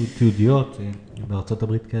 סדרות תיעודיות, בארצות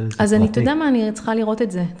הברית כאלה. אז אני תדע מה, אני צריכה לראות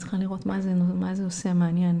את זה. צריכה לראות מה זה עושה,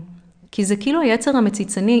 מעניין. כי זה כאילו היצר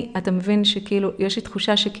המציצני, אתה מבין שכאילו, יש לי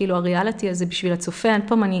תחושה שכאילו הריאליטי הזה בשביל הצופה,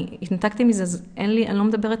 פעם אני התנתקתי מזה, אז אני לא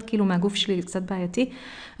מדברת כאילו מהגוף שלי, קצת בעייתי,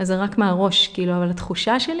 אז זה רק מהראש, כאילו, אבל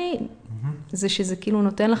התחושה שלי, זה שזה כאילו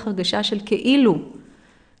נותן לך הרגשה של כאילו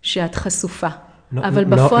שאת חשופה. אבל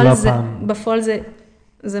בפועל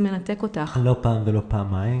זה מנתק אותך. לא פעם ולא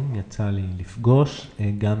פעמיים, יצא לי לפגוש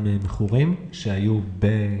גם מכורים שהיו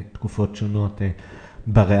בתקופות שונות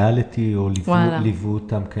בריאליטי, או ליוו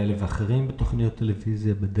אותם כאלה ואחרים בתוכניות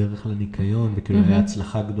טלוויזיה בדרך לניקיון, וכאילו היה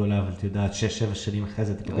הצלחה גדולה, אבל את יודעת, 6-7 שנים אחרי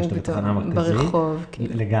זה תפגש אותה בתחנה המרכזית. ברחוב.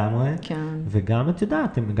 לגמרי. וגם את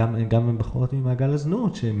יודעת, גם הם בחורות ממעגל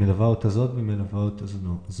הזנות, שמלווה אותה זאת ומלווה אותה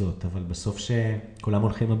זאת, אבל בסוף שכולם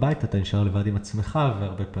הולכים הביתה, אתה נשאר לבד עם עצמך,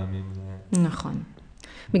 והרבה פעמים... נכון.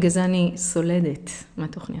 בגלל זה אני סולדת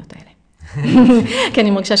מהתוכניות האלה. כי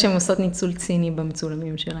אני מרגישה שהן עושות ניצול ציני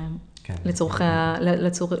במצולמים שלהם.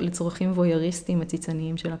 לצורכים וויוריסטיים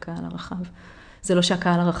מציצניים של הקהל הרחב. זה לא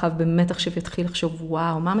שהקהל הרחב באמת עכשיו יתחיל לחשוב,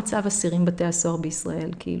 וואו, מה מצב אסירים בתי הסוהר בישראל?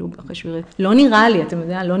 כאילו, לא נראה לי, אתם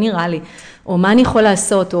יודעים, לא נראה לי. או מה אני יכול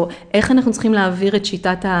לעשות, או איך אנחנו צריכים להעביר את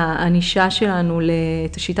שיטת הענישה שלנו,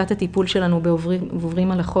 את שיטת הטיפול שלנו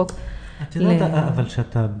בעוברים על החוק. את יודעת, אבל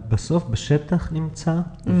שאתה בסוף בשטח נמצא,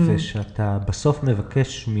 ושאתה בסוף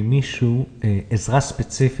מבקש ממישהו עזרה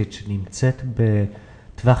ספציפית שנמצאת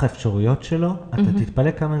בטווח האפשרויות שלו, אתה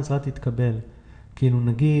תתפלא כמה עזרה תתקבל. כאילו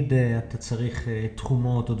נגיד, אתה צריך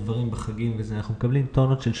תחומות או דברים בחגים וזה, אנחנו מקבלים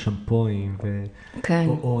טונות של שמפויים, כן.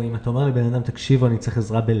 או אם אתה אומר לבן אדם, תקשיבו, אני צריך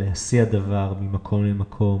עזרה בלהסיע דבר ממקום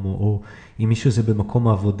למקום, או אם מישהו זה במקום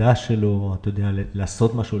העבודה שלו, אתה יודע,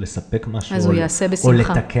 לעשות משהו, לספק משהו, אז הוא יעשה בשמחה. או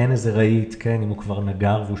לתקן איזה רהיט, כן, אם הוא כבר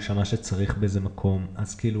נגר והוא שמע שצריך באיזה מקום.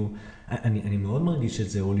 אז כאילו, אני מאוד מרגיש את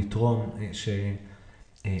זה, או לתרום,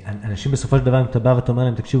 אנשים בסופו של דבר, אם אתה בא ואתה אומר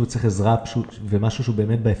להם, תקשיבו, צריך עזרה פשוט, ומשהו שהוא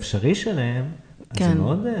באמת באפשרי שלהם, אז הם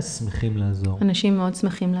מאוד שמחים לעזור. אנשים מאוד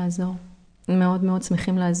שמחים לעזור. מאוד מאוד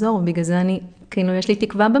שמחים לעזור, ובגלל זה כאילו, יש לי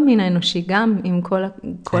תקווה במין האנושי, גם עם כל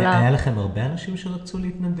היה לכם הרבה אנשים שרצו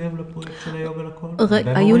להתנדב לפרויקט של היוגה לכל?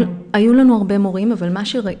 היו לנו הרבה מורים, אבל מה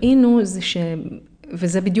שראינו זה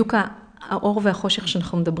וזה בדיוק האור והחושך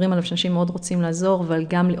שאנחנו מדברים עליו, שאנשים מאוד רוצים לעזור, אבל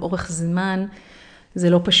גם לאורך זמן, זה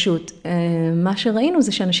לא פשוט. מה שראינו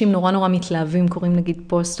זה שאנשים נורא נורא מתלהבים, קוראים נגיד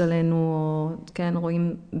פוסט עלינו, או כן,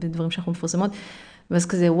 רואים בדברים שאנחנו מפורסמות, ואז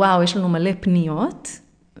כזה, וואו, יש לנו מלא פניות,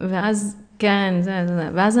 ואז, כן,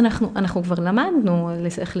 ואז אנחנו כבר למדנו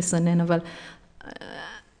איך לסנן, אבל,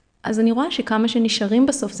 אז אני רואה שכמה שנשארים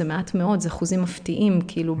בסוף זה מעט מאוד, זה אחוזים מפתיעים,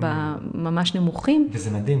 כאילו ממש נמוכים.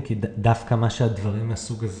 וזה מדהים, כי דווקא מה שהדברים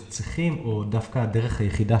מהסוג הזה צריכים, או דווקא הדרך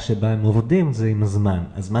היחידה שבה הם עובדים, זה עם הזמן.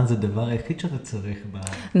 הזמן זה דבר היחיד שאתה צריך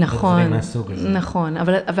בדברים מהסוג הזה. נכון,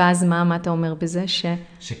 אבל ואז מה אתה אומר בזה?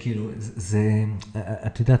 שכאילו,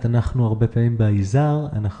 את יודעת, אנחנו הרבה פעמים באיזר,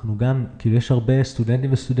 אנחנו גם, כאילו יש הרבה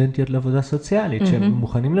סטודנטים וסטודנטיות לעבודה סוציאלית, שהם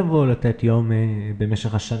מוכנים לבוא לתת יום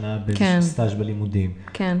במשך השנה, בסטאז' בלימודים.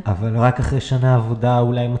 כן. אבל רק אחרי שנה עבודה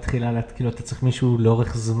אולי מתחילה, כאילו אתה צריך מישהו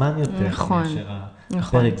לאורך זמן יותר, מאשר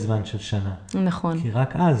הפרק זמן של שנה. נכון. כי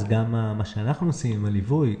רק אז, גם מה שאנחנו עושים עם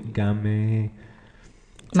הליווי, גם...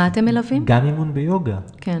 מה אתם מלווים? גם אימון ביוגה.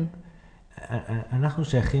 כן. אנחנו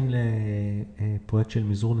שייכים לפרויקט של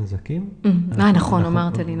מזעור נזקים. נכון,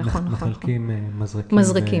 אמרת לי, נכון. מחלקים מזרקים.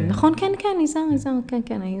 מזרקים, נכון, כן, איזר,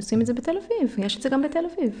 כן, עושים את זה בתל אביב, יש את זה גם בתל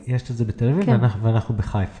אביב. יש את זה בתל אביב, ואנחנו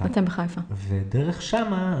בחיפה. אתם בחיפה. ודרך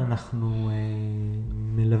שמה אנחנו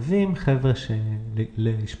מלווים חבר'ה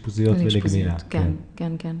לאשפוזיות ולגמילה.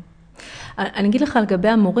 כן. אני אגיד לך על גבי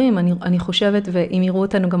המורים, אני חושבת, ואם יראו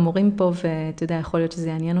אותנו גם מורים פה, ואתה יודע, יכול להיות שזה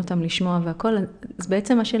יעניין אותם לשמוע והכל, אז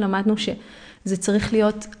בעצם מה שלמדנו שזה צריך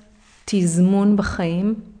להיות תזמון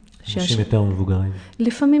בחיים. אנשים יותר מבוגרים.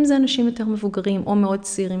 לפעמים זה אנשים יותר מבוגרים, או מאוד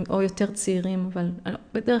צעירים, או יותר צעירים, אבל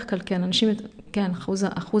בדרך כלל כן, כן,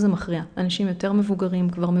 אחוז המכריע. אנשים יותר מבוגרים,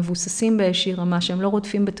 כבר מבוססים באיזושהי רמה, שהם לא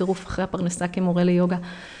רודפים בטירוף אחרי הפרנסה כמורה ליוגה,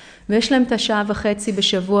 ויש להם את השעה וחצי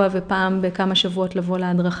בשבוע, ופעם בכמה שבועות לבוא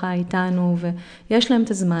להדרכה איתנו, ויש להם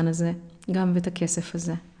את הזמן הזה, גם ואת הכסף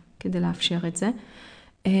הזה, כדי לאפשר את זה.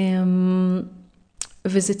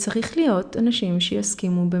 וזה צריך להיות אנשים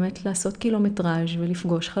שיסכימו באמת לעשות קילומטראז'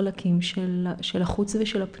 ולפגוש חלקים של החוץ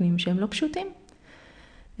ושל הפנים, שהם לא פשוטים.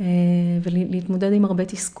 ולהתמודד עם הרבה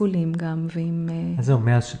תסכולים גם, ועם... אז זהו,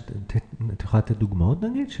 מאז, את יכולה לתת דוגמאות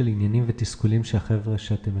נגיד, של עניינים ותסכולים שהחבר'ה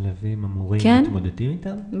שאתם מלווים, המורים, מתמודדים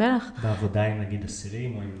איתם? בטח. בעבודה עם נגיד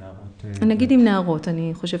אסירים או עם נערות? נגיד עם נערות,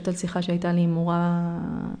 אני חושבת על שיחה שהייתה לי עם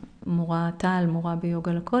מורה טל, מורה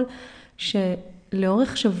ביוגה לכל,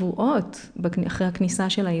 שלאורך שבועות, אחרי הכניסה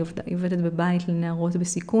שלה, היא עובדת בבית לנערות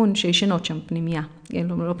בסיכון, שישנות שם פנימיה,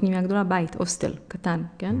 לא פנימיה גדולה, בית, הוסטל, קטן,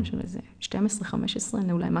 כן? של איזה 12, 15,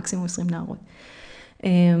 אולי מקסימום 20 נערות.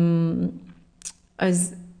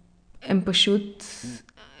 אז הם פשוט,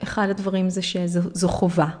 אחד הדברים זה שזו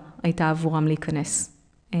חובה הייתה עבורם להיכנס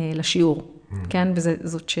לשיעור. כן,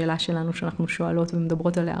 וזאת שאלה שלנו שאנחנו שואלות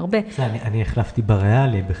ומדברות עליה הרבה. אני החלפתי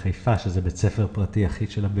בריאלי בחיפה, שזה בית ספר פרטי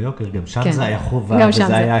יחיד שלה ביוקר, גם שם זה היה חובה,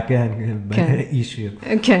 וזה היה, כן, אישי.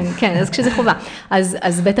 כן, אז כשזה חובה.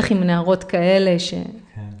 אז בטח עם נערות כאלה,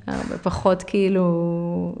 שהרבה פחות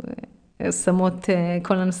כאילו, שמות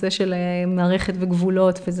כל הנושא של מערכת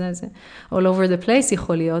וגבולות, וזה, all over the place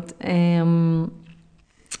יכול להיות.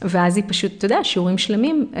 ואז היא פשוט, אתה יודע, שיעורים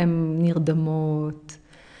שלמים, הם נרדמות,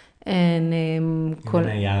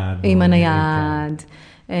 עם הנייד,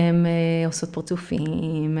 הם עושות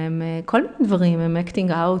פרצופים, הם כל מיני דברים, הם acting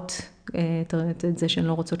out, את זה שהן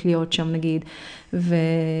לא רוצות להיות שם נגיד,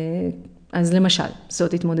 אז למשל,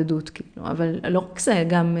 זאת התמודדות כאילו, אבל לא רק זה,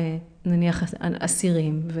 גם נניח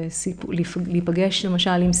אסירים, ולהיפגש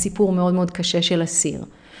למשל עם סיפור מאוד מאוד קשה של אסיר.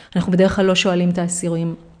 אנחנו בדרך כלל לא שואלים את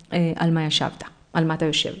האסירים על מה ישבת, על מה אתה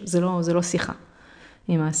יושב, זה לא שיחה.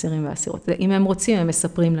 עם האסירים והאסירות. אם הם רוצים, הם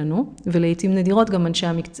מספרים לנו, ולעיתים נדירות גם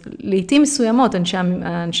לעיתים מסוימות,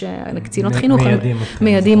 אנשי קצינות חינוך,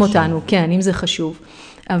 מיידים אותנו, כן, אם זה חשוב.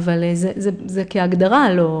 אבל זה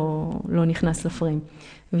כהגדרה לא נכנס לפריים.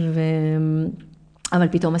 אבל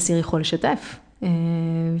פתאום אסיר יכול לשתף,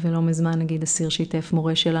 ולא מזמן, נגיד, אסיר שיתף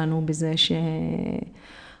מורה שלנו בזה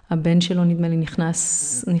שהבן שלו, נדמה לי,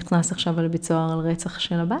 נכנס עכשיו על בית סוהר על רצח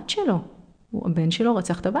של הבת שלו. הבן שלו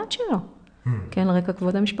רצח את הבת שלו. כן, על רקע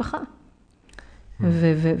כבוד המשפחה.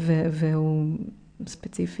 והוא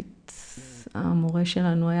ספציפית, המורה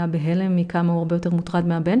שלנו היה בהלם מכמה הוא הרבה יותר מוטרד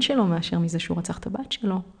מהבן שלו, מאשר מזה שהוא רצח את הבת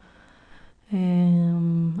שלו.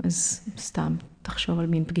 אז סתם, תחשוב על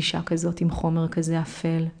מין פגישה כזאת עם חומר כזה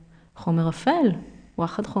אפל. חומר אפל,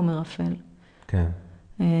 וואחד חומר אפל. כן.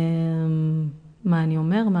 מה אני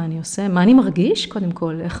אומר, מה אני עושה, מה אני מרגיש קודם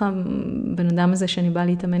כל, איך הבן אדם הזה שאני באה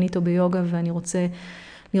להתאמן איתו ביוגה ואני רוצה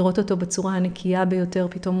לראות אותו בצורה הנקייה ביותר,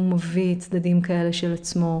 פתאום הוא מביא צדדים כאלה של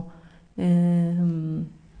עצמו,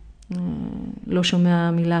 לא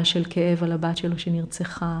שומע מילה של כאב על הבת שלו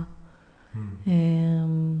שנרצחה,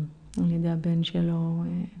 על ידי הבן שלו.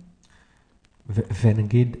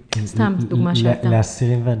 ונגיד, סתם, דוגמה שהייתה.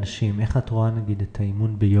 לאסירים ואנשים, איך את רואה נגיד את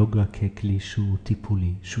האימון ביוגה ככלי שהוא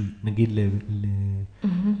טיפולי? שהוא נגיד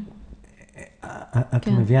את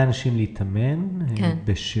מביאה אנשים להתאמן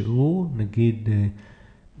בשיעור, נגיד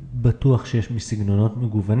בטוח שיש מסגנונות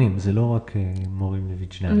מגוונים, זה לא רק מורים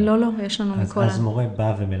לויג'ננה. לא, יש לנו מכל... אז מורה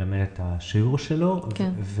בא ומלמד את השיעור שלו,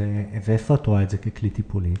 ואיפה את רואה את זה ככלי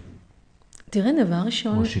טיפולי? תראה, דבר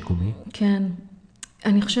ראשון... או שיקומי? כן.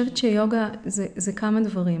 אני חושבת שיוגה זה כמה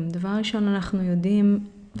דברים. דבר ראשון אנחנו יודעים,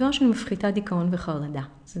 דבר ראשון מפחיתה דיכאון וחרדה.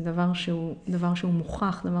 זה דבר שהוא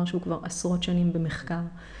מוכח, דבר שהוא כבר עשרות שנים במחקר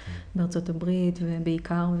בארצות הברית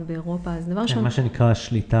ובעיקר ובאירופה. אז דבר ראשון... מה שנקרא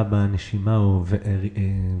שליטה בנשימה או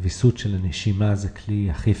ויסות של הנשימה זה כלי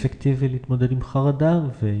הכי אפקטיבי להתמודד עם חרדה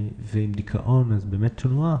ועם דיכאון, אז באמת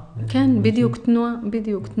תנועה. כן,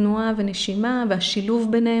 בדיוק תנועה ונשימה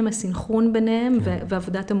והשילוב ביניהם, הסינכרון ביניהם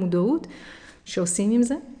ועבודת המודעות. שעושים עם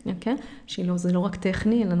זה, כן? זה לא רק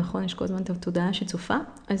טכני, אלא נכון, יש כל הזמן את התודעה שצופה.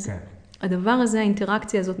 אז הדבר הזה,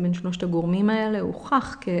 האינטראקציה הזאת בין שלושת הגורמים האלה, הוא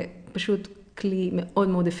הוכח כפשוט כלי מאוד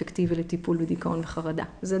מאוד אפקטיבי לטיפול בדיכאון וחרדה.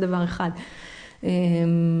 זה דבר אחד.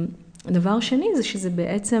 הדבר שני זה שזה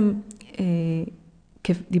בעצם,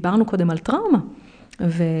 דיברנו קודם על טראומה,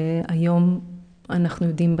 והיום אנחנו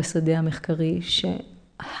יודעים בשדה המחקרי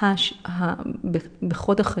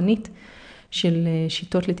בחוד החנית, של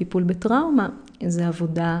שיטות לטיפול בטראומה, זה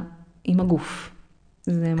עבודה עם הגוף.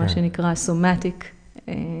 זה מה שנקרא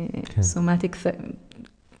סומטיק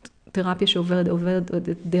תרפיה שעובדת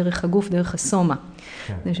דרך הגוף, דרך הסומה.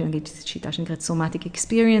 זה שנגיד שיטה שנקראת סומטיק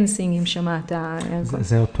אקספיריאנסינג, אם שמעת.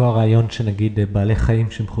 זה אותו הרעיון שנגיד בעלי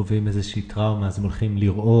חיים שהם חווים איזושהי טראומה, אז הם הולכים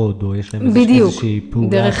לרעוד, או יש להם איזושהי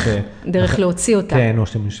פעולה. דרך להוציא אותה. כן, או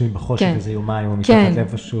שאתם יושבים בחושך איזה יומיים, או מתחת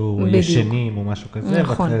איפשהו ישנים, או משהו כזה,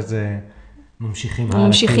 ואחרי זה...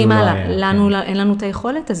 ממשיכים הלאה. אין לנו את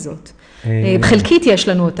היכולת הזאת. חלקית יש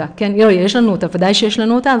לנו אותה, כן? יש לנו אותה, ודאי שיש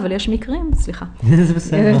לנו אותה, אבל יש מקרים, סליחה. זה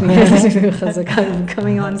בסדר. חזקה,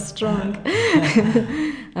 coming on strong.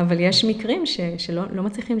 אבל יש מקרים שלא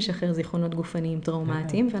מצליחים לשחרר זיכרונות גופניים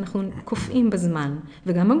טראומטיים, ואנחנו קופאים בזמן,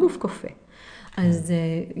 וגם הגוף קופה. אז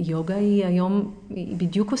יוגה היא היום, היא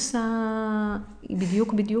בדיוק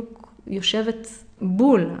יושבת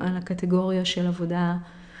בול על הקטגוריה של עבודה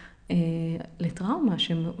לטראומה,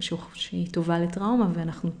 שהיא טובה לטראומה,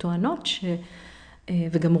 ואנחנו טוענות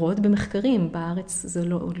וגם רואות במחקרים, בארץ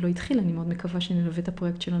זה עוד לא התחיל, אני מאוד מקווה שנלווה את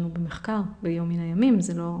הפרויקט שלנו במחקר, ביום מן הימים,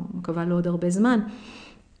 זה לא, מקווה לא עוד הרבה זמן,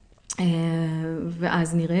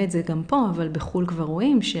 ואז נראה את זה גם פה, אבל בחול כבר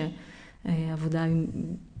רואים שעבודה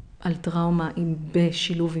על טראומה היא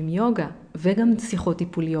בשילוב עם יוגה, וגם שיחות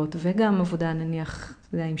טיפוליות, וגם עבודה נניח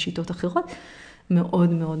עם שיטות אחרות,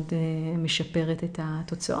 מאוד מאוד משפרת את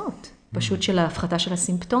התוצאות, פשוט של ההפחתה של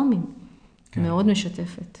הסימפטומים, מאוד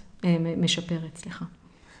משפרת, סליחה.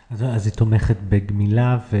 אז היא תומכת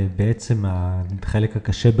בגמילה, ובעצם החלק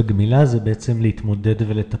הקשה בגמילה זה בעצם להתמודד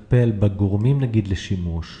ולטפל בגורמים נגיד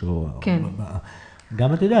לשימוש, או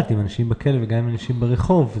גם את יודעת, עם אנשים בכלא וגם עם אנשים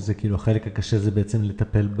ברחוב, זה כאילו החלק הקשה זה בעצם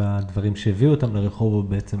לטפל בדברים שהביאו אותם לרחוב, או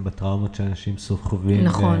בעצם בטראומות שאנשים חווים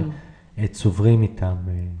וצוברים איתם.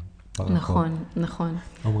 נכון.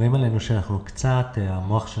 אומרים עלינו שאנחנו קצת,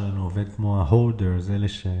 המוח שלנו עובד כמו ההולדר, זה אלה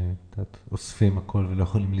שאוספים הכל ולא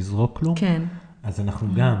יכולים לזרוק כלום. כן. אז אנחנו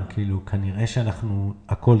גם, כאילו, כנראה שאנחנו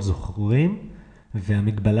הכל זוכרים,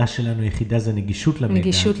 והמגבלה שלנו היחידה זה נגישות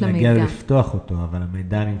למידע. נגיע לפתוח אותו, אבל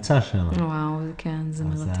המידע נמצא שם. וואו, כן, זה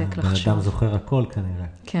מרתק לחשוב. אז האדם זוכר הכל כנראה.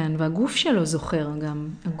 כן, והגוף שלו זוכר גם.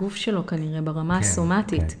 הגוף שלו כנראה ברמה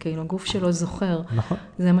הסומטית, כאילו הגוף שלו זוכר. נכון.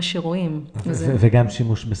 זה מה שרואים. וגם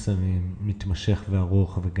שימוש בסמים מתמשך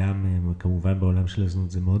וארוך, וגם כמובן בעולם של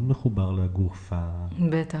הזנות, זה מאוד מחובר לגוף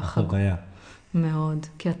החוויה. מאוד.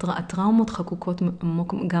 כי הטראומות חקוקות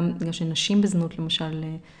עמוק, גם שנשים בזנות למשל,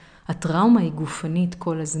 הטראומה היא גופנית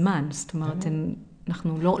כל הזמן, זאת אומרת,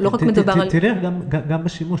 אנחנו לא רק מדבר על... תראה, גם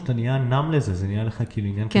בשימוש, אתה נהיה נם לזה, זה נהיה לך כאילו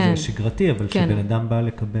עניין כזה שגרתי, אבל כשבן אדם בא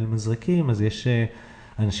לקבל מזרקים, אז יש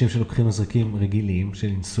אנשים שלוקחים מזרקים רגילים, של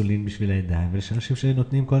אינסולין בשביל הידיים, ויש אנשים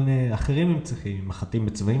שנותנים כל מיני אחרים הם צריכים, מחטים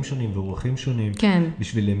בצבעים שונים ורוחים שונים,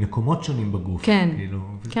 בשביל מקומות שונים בגוף.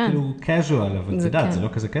 כאילו casual, אבל אתה יודעת, זה לא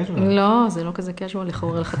כזה casual. לא, זה לא כזה casual,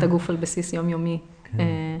 לחורר לך את הגוף על בסיס יומיומי.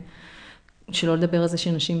 שלא לדבר על זה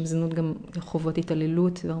שנשים בזנות גם חוות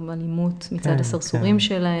התעללות ואלימות מצד הסרסורים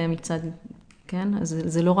שלהם, מצד, כן? אז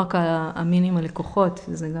זה לא רק המינים הלקוחות,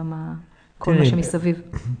 זה גם כל מה שמסביב.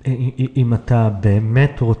 אם אתה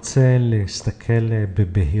באמת רוצה להסתכל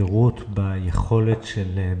בבהירות ביכולת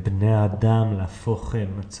של בני האדם להפוך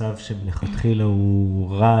מצב שמלכתחילה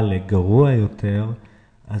הוא רע לגרוע יותר,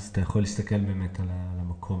 אז אתה יכול להסתכל באמת על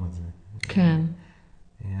המקום הזה. כן.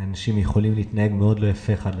 אנשים יכולים להתנהג מאוד לא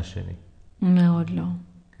יפה אחד לשני. מאוד לא.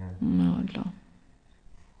 מאוד לא.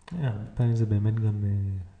 פעמים זה באמת גם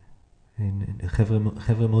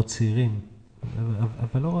חבר'ה מאוד צעירים,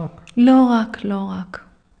 אבל לא רק. לא רק.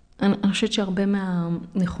 אני חושבת שהרבה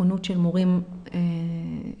מהנכונות של מורים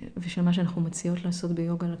ושל מה שאנחנו מציעות לעשות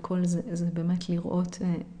ביוגה לכל, זה באמת לראות,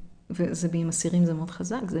 וזה עם אסירים זה מאוד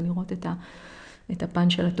חזק, זה לראות את הפן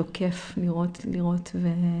של התוקף, לראות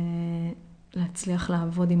ולהצליח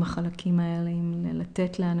לעבוד עם החלקים האלה,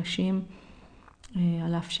 לתת לאנשים,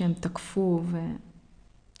 על אף שהם תקפו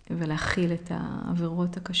ולהכיל את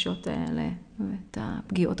העבירות הקשות האלה, ואת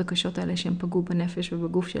הפגיעות הקשות האלה שהם פגעו בנפש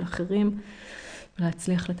ובגוף של אחרים,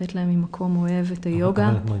 ולהצליח לתת להם ממקום אוהב את היוגה.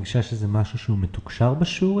 אבל את מרגישה שזה משהו שהוא מתוקשר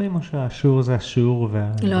בשיעורים, או שהשיעור זה השיעור?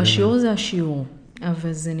 לא, השיעור זה השיעור,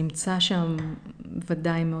 אבל זה נמצא שם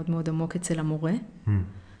ודאי מאוד מאוד עמוק אצל המורה,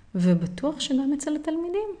 ובטוח שגם אצל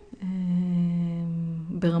התלמידים,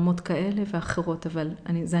 ברמות כאלה ואחרות, אבל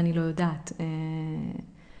זה אני לא יודעת.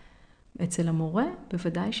 אצל המורה,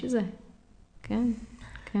 בוודאי שזה. כן,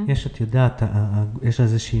 כן. את יודעת, יש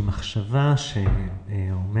איזושהי מחשבה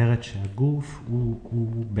שאומרת שהגוף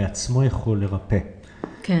הוא בעצמו יכול לרפא.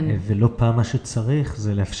 כן. ולא פעם מה שצריך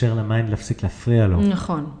זה לאפשר למיינד להפסיק להפריע לו.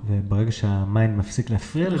 נכון. וברגע שהמיינד מפסיק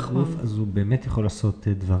להפריע לגוף, אז הוא באמת יכול לעשות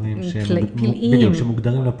דברים פלאים.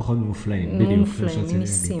 שמוגדרים לא פחות ממופלאים. מופלאים,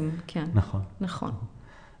 ניסים, כן. נכון.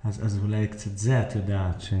 אז אולי קצת זה, את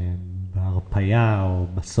יודעת, שבהרפאיה או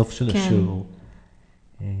בסוף של השיעור,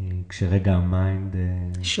 כשרגע המיינד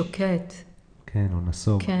שוקט. כן, או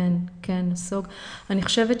נסוג. כן, נסוג. אני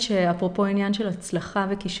חושבת שאפרופו העניין של הצלחה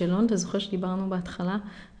וכישלון, אתה זוכר שדיברנו בהתחלה,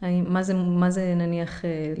 מה זה נניח,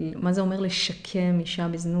 מה זה אומר לשקם אישה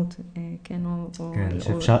בזנות, כן,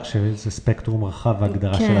 שזה ספקטרום רחב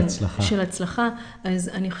והגדרה של הצלחה. של הצלחה. אז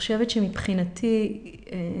אני חושבת שמבחינתי,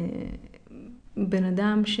 בן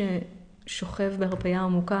אדם ששוכב בהרפאיה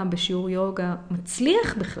עמוקה בשיעור יוגה,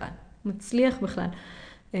 מצליח בכלל.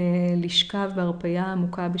 לשכב בהרפאיה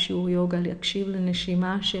עמוקה בשיעור יוגה, להקשיב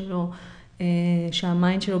לנשימה שלו,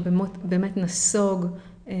 שהמיינד שלו באמת נסוג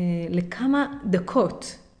לכמה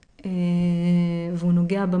דקות, והוא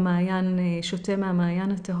נוגע במעיין, שותה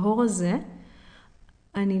מהמעיין הטהור הזה,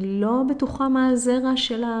 אני לא בטוחה מה הזרע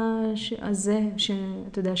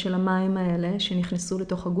אתה יודע, של המים האלה שנכנסו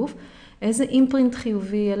לתוך הגוף, איזה אימפרינט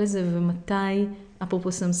חיובי יהיה לזה ומתי,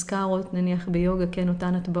 אפרופו סמסקרות, נניח ביוגה, כן,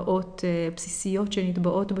 אותן הטבעות בסיסיות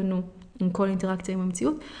שנטבעות בנו עם כל אינטראקציה עם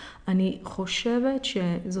המציאות, אני חושבת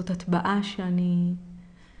שזאת הטבעה שאני...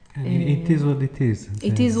 It is what it is.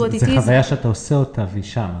 It is what it is. זה חוויה שאתה עושה אותה והיא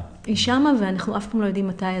שמה. היא שמה ואנחנו אף פעם לא יודעים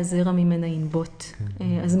מתי הזרע ממנה ינבוט.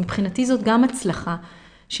 אז מבחינתי זאת גם הצלחה,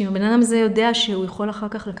 שאם הבן אדם הזה יודע שהוא יכול אחר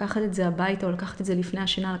כך לקחת את זה הביתה או לקחת את זה לפני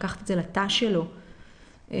השינה, לקחת את זה לתא שלו,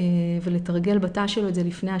 ולתרגל בתא שלו את זה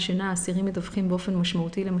לפני השינה, האסירים מדווחים באופן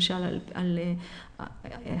משמעותי, למשל, על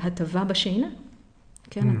הטבה בשינה.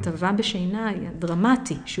 כן, הטבה בשינה היא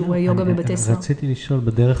דרמטי, שהוא היוגה בבתי סוהר. רציתי לשאול,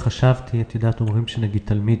 בדרך חשבתי, את יודעת, אומרים שנגיד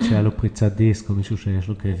תלמיד שהיה לו פריצת דיסק, או מישהו שיש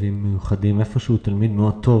לו כאבים מיוחדים, איפשהו תלמיד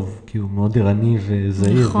מאוד טוב, כי הוא מאוד ערני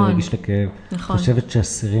וזהיר, ורגיש לכאב. חושבת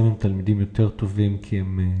שהאסירים הם תלמידים יותר טובים, כי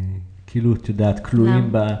הם, כאילו, את יודעת, כלואים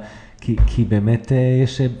ב... כי באמת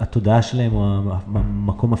יש, התודעה שלהם, או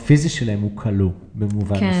המקום הפיזי שלהם הוא כלוא,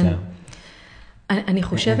 במובן מסוים. אני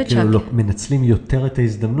חושבת כאילו מנצלים יותר את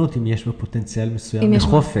ההזדמנות, אם יש בפוטנציאל מסוים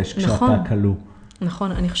לחופש, כשאתה כלוא.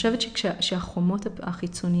 נכון, אני חושבת שהחומות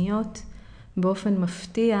החיצוניות, באופן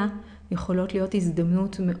מפתיע, יכולות להיות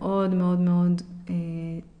הזדמנות מאוד מאוד מאוד,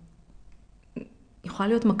 יכולה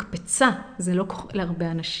להיות מקפצה, זה לא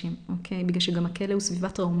להרבה אנשים, אוקיי? בגלל שגם הכלא הוא סביבה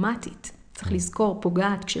טראומטית. צריך לזכור,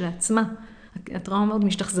 פוגעת כשלעצמה. הטראומות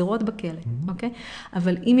משתחזרות בכלא, אוקיי?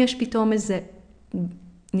 אבל אם יש פתאום איזה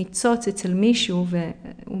ניצוץ אצל מישהו,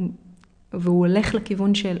 והוא והוא הולך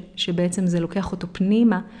לכיוון שבעצם זה לוקח אותו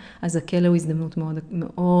פנימה, אז הכלא הוא הזדמנות מאוד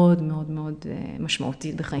מאוד מאוד מאוד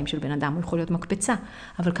משמעותית בחיים של בן אדם. הוא יכול להיות מקפצה,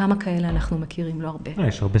 אבל כמה כאלה אנחנו מכירים, לא הרבה.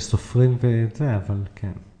 יש הרבה סופרים וזה, אבל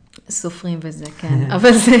כן. סופרים וזה, כן.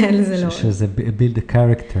 אבל זה לא... שזה build a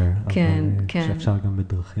character, כן, אבל כן. שאפשר גם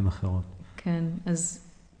בדרכים אחרות. כן, אז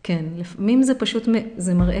כן, לפעמים זה פשוט,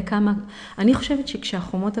 זה מראה כמה... אני חושבת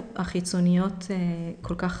שכשהחומות החיצוניות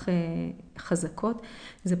כל כך חזקות,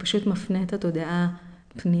 זה פשוט מפנה את התודעה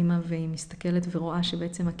פנימה, והיא מסתכלת ורואה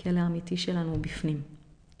שבעצם הכלא האמיתי שלנו הוא בפנים.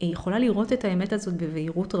 היא יכולה לראות את האמת הזאת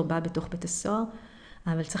בבהירות רבה בתוך בית הסוהר,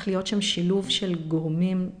 אבל צריך להיות שם שילוב של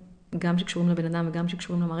גורמים, גם שקשורים לבן אדם וגם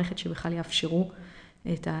שקשורים למערכת, שבכלל יאפשרו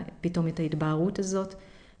פתאום את ההתבהרות הזאת.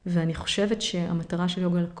 ואני חושבת שהמטרה של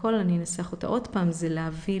יוגה לכל, אני אנסח אותה עוד פעם, זה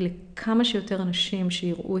להביא לכמה שיותר אנשים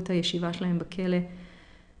שיראו את הישיבה שלהם בכלא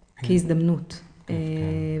כהזדמנות.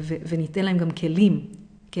 וניתן להם גם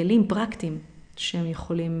כלים פרקטיים שהם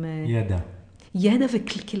יכולים... ידע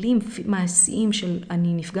וכלים מעשיים של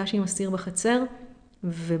אני נפגש עם אסיר בחצר,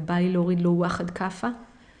 ובא לי להוריד לו וואחד קפה,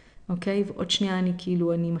 אוקיי? ועוד שנייה אני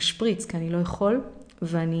כאילו, אני משפריץ, כי אני לא יכול,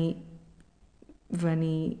 ואני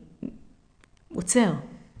עוצר.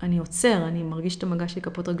 אני מרגיש את המגע שלי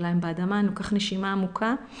כפות רגליים באדמה, אני לוקח נשימה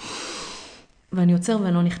עמוקה, ואני עוצר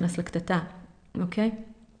ואני לא נכנס לקטטה, אוקיי?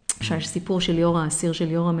 עכשיו יש סיפור של יורה, האסיר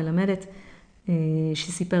של יורה מלמדת,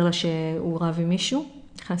 שסיפר לה שהוא רב עם מישהו,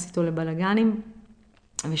 נכנס איתו לבלגנים,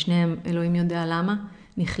 ושניהם, אלוהים יודע למה,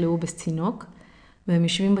 נכלאו בצינוק, והם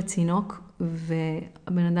יושבים בצינוק,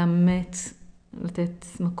 והבן אדם מת לתת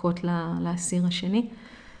מכות לאסיר השני,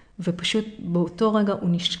 ופשוט באותו רגע הוא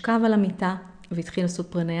נשכב על המיטה, והתחיל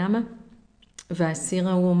לעשות פרניאמה,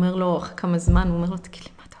 והאסיר הוא אומר לו, אחרי כמה זמן, הוא אומר לו, תגיד לי,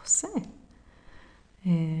 מה אתה עושה?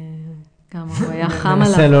 גם הוא היה חם עליו.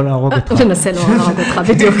 מנסה לא להרוג אותך. מנסה לא להרוג אותך,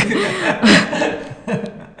 בדיוק.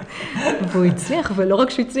 והוא הצליח, ולא רק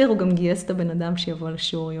שהוא הצליח, הוא גם גייס את הבן אדם שיבוא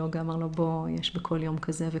לשיעור יוגה, אמר לו, בוא, יש בכל יום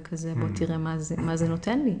כזה וכזה, בוא תראה מה זה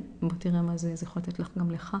נותן לי, בוא תראה מה זה יכול לתת לך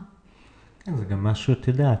גם לך. כן, זה גם משהו, את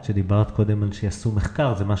יודעת, שדיברת קודם על שיעשו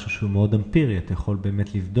מחקר, זה משהו שהוא מאוד אמפירי, אתה יכול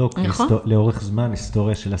באמת לבדוק, לאורך זמן,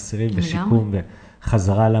 היסטוריה של אסירים ושיקום,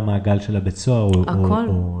 וחזרה למעגל של הבית סוהר, או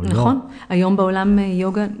לא. נכון. היום בעולם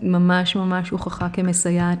יוגה ממש ממש הוכחה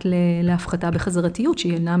כמסייעת להפחתה בחזרתיות,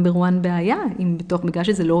 שהיא נאמבר 1 בעיה, בגלל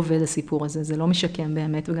שזה לא עובד הסיפור הזה, זה לא משקם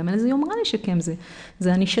באמת, וגם אין לזה יומרה לשקם,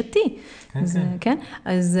 זה הנישתי. כן?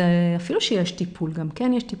 אז אפילו שיש טיפול, גם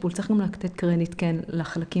כן יש טיפול, צריך גם לתת קרדיט, כן,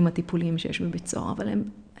 לחלקים הטיפוליים שיש בבית סוהר, אבל הם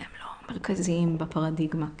לא מרכזיים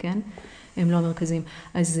בפרדיגמה, כן? הם לא מרכזיים.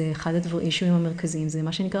 אז אחד האישויים המרכזיים זה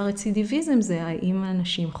מה שנקרא רצידיביזם, זה האם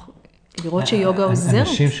אנשים, לראות שיוגה עוזרת,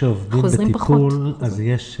 אנשים שעובדים בטיפול, אז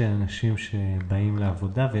יש אנשים שבאים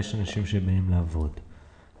לעבודה ויש אנשים שבאים לעבוד.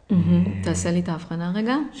 תעשה לי את ההבחנה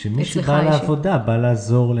רגע. שמי שבא לעבודה, בא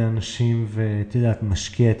לעזור לאנשים ואת יודעת,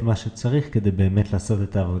 משקיע את מה שצריך כדי באמת לעשות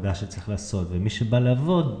את העבודה שצריך לעשות. ומי שבא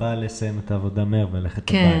לעבוד, בא לסיים את העבודה מהר וללכת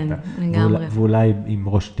הביתה. כן, לגמרי. ואולי עם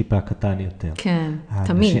ראש טיפה קטן יותר. כן,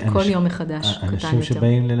 תמיד, כל יום מחדש קטן יותר. אנשים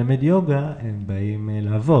שבאים ללמד יוגה, הם באים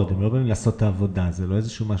לעבוד, הם לא באים לעשות את העבודה. זה לא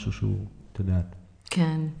איזשהו משהו שהוא, את יודעת.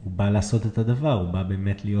 כן. הוא בא לעשות את הדבר, הוא בא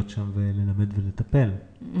באמת להיות שם וללמד ולטפל.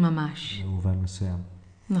 ממש. במובן מסוים.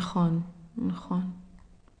 נכון, נכון.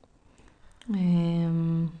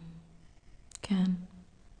 כן.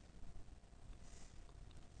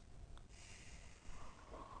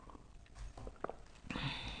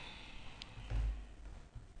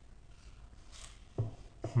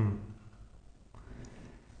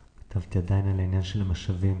 כתבתי עדיין על העניין של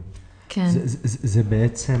המשאבים. כן. זה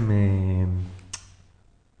בעצם...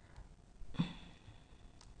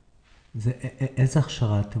 איזה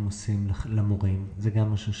הכשרה אתם עושים למורים? זה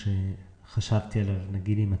גם משהו שחשבתי עליו.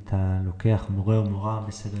 נגיד אם אתה לוקח מורה או מורה,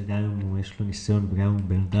 בסדר, גם אם יש לו ניסיון וגם אם הוא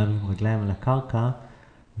בן אדם עם רגליים על הקרקע,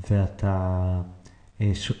 ואתה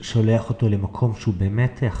שולח אותו למקום שהוא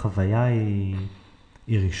באמת, החוויה היא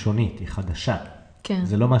ראשונית, היא חדשה. כן.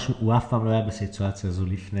 זה לא משהו, הוא אף פעם לא היה בסיטואציה הזו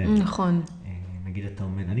לפני. נכון. נגיד אתה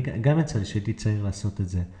עומד, אני גם יצא לי שהייתי צריך לעשות את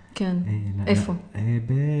זה. כן. איפה?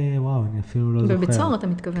 וואו, אני אפילו לא זוכר. בבית סוהר אתה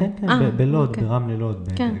מתכוון? כן, בלוד, ברמלה לוד,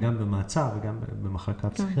 גם במעצר וגם במחלקה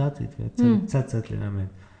פסיכיאטרית, ויצא לי קצת ללמד.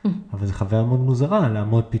 אבל זו חוויה מאוד מוזרה,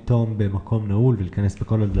 לעמוד פתאום במקום נעול ולהיכנס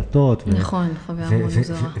בכל הדלתות. נכון, חוויה מאוד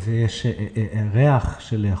מוזרה. ויש ריח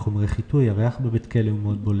של חומרי חיטוי, הריח בבית כלא הוא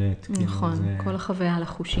מאוד בולט. נכון, כל החוויה על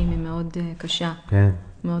החושים היא מאוד קשה. כן.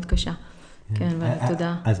 מאוד קשה. כן,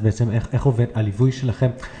 תודה. אז בעצם איך עובד הליווי שלכם?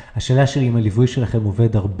 השאלה שלי אם הליווי שלכם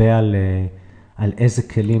עובד הרבה על על איזה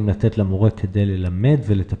כלים לתת למורה כדי ללמד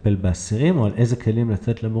ולטפל באסירים, או על איזה כלים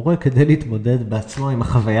לתת למורה כדי להתמודד בעצמו עם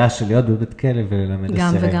החוויה של להיות בבית כלא וללמד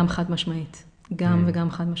אסירים. גם וגם חד משמעית. גם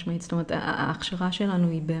וגם חד משמעית. זאת אומרת, ההכשרה שלנו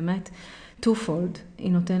היא באמת twofold.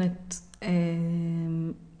 היא נותנת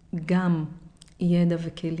גם ידע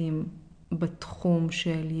וכלים בתחום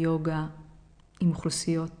של יוגה עם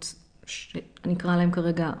אוכלוסיות, אני אקרא להם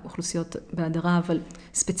כרגע אוכלוסיות בהדרה, אבל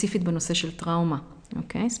ספציפית בנושא של טראומה.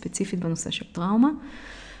 אוקיי? ספציפית בנושא של טראומה.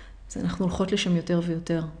 אז אנחנו הולכות לשם יותר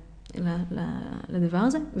ויותר לדבר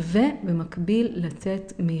הזה, ובמקביל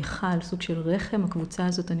לתת מיכל, סוג של רחם. הקבוצה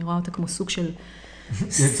הזאת, אני רואה אותה כמו סוג של...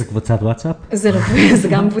 זה קבוצת וואטסאפ? זה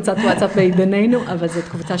גם קבוצת וואטסאפ בינינו, אבל זאת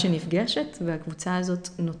קבוצה שנפגשת, והקבוצה הזאת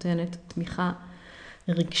נותנת תמיכה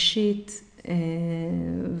רגשית,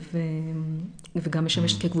 וגם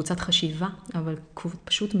משמשת כקבוצת חשיבה, אבל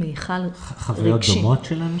פשוט מיכל רגשי. חוויות דומות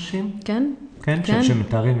של אנשים? כן. כן,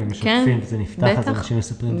 שמתארים ומשתפים, וזה נפתח, אז אנשים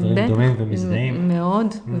מספרים דברים דומים ומזדהים. מאוד,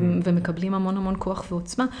 ומקבלים המון המון כוח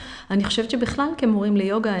ועוצמה. אני חושבת שבכלל כמורים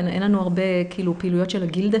ליוגה, אין לנו הרבה כאילו פעילויות של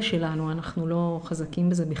הגילדה שלנו, אנחנו לא חזקים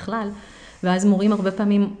בזה בכלל, ואז מורים הרבה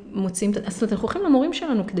פעמים מוצאים, זאת אומרת, אנחנו הולכים למורים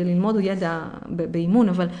שלנו כדי ללמוד ידע באימון,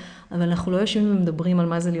 אבל אנחנו לא יושבים ומדברים על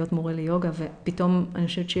מה זה להיות מורה ליוגה, ופתאום אני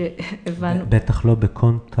חושבת שהבנו... בטח לא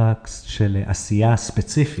בקונטקסט של עשייה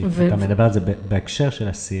ספציפית, אתה מדבר על זה בהקשר של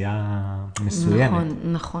עשייה מסוימת.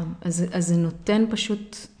 נכון. אז זה נותן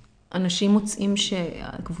פשוט, אנשים מוצאים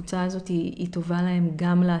שהקבוצה הזאת היא טובה להם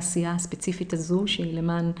גם לעשייה הספציפית הזו,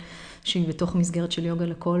 שהיא בתוך מסגרת של יוגה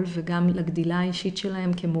לכל, וגם לגדילה האישית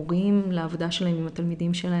שלהם כמורים, לעבודה שלהם עם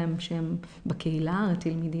התלמידים שלהם, שהם בקהילה,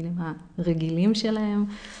 התלמידים הרגילים שלהם.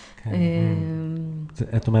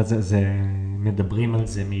 את אומרת, מדברים על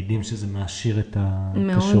זה, מעידים שזה מעשיר את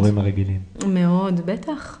השיעורים הרגילים. מאוד,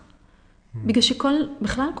 בטח. בגלל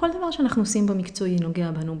בכלל כל דבר שאנחנו עושים במקצועי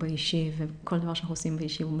נוגע בנו באישי, וכל דבר שאנחנו עושים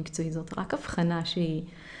באישי הוא מקצועי, זאת רק הבחנה שהיא,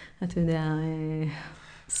 אתה יודע,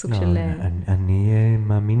 סוג של... אני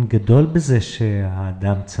מאמין גדול בזה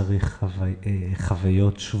שהאדם צריך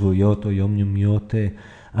חוויות שבועיות או יומיומיות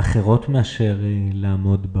אחרות מאשר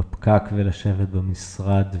לעמוד בפקק ולשבת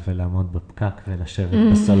במשרד, ולעמוד בפקק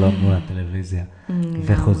ולשבת בסלון מול הטלוויזיה,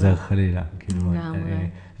 וחוזר חלילה.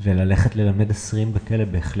 וללכת ללמד אסירים בכלא,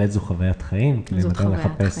 בהחלט זו חוויית חיים, כי אם אתה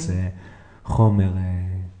מחפש חומר...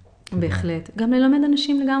 בהחלט. גם ללמד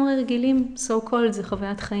אנשים לגמרי רגילים, so called, זה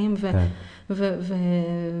חוויית חיים,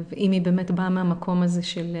 ואם היא באמת באה מהמקום הזה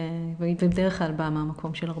של, ובדרך כלל באה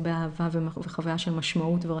מהמקום של הרבה אהבה וחוויה של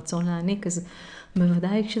משמעות ורצון להעניק, אז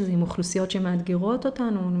בוודאי כשזה עם אוכלוסיות שמאתגרות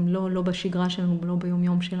אותנו, לא בשגרה שלנו, לא ביום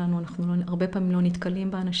יום שלנו, אנחנו הרבה פעמים לא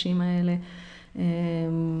נתקלים באנשים האלה,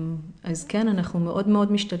 אז כן, אנחנו מאוד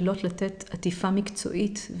מאוד משתדלות לתת עטיפה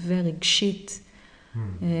מקצועית ורגשית,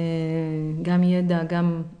 גם ידע,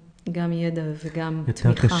 גם ידע וגם תמיכה.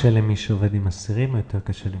 יותר קשה למי שעובד עם אסירים, או יותר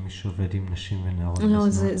קשה למי שעובד עם נשים ונערות בזמן? לא,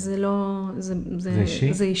 זה לא, זה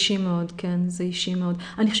אישי? זה אישי מאוד, כן, זה אישי מאוד.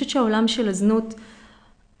 אני חושבת שהעולם של הזנות,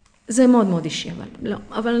 זה מאוד מאוד אישי,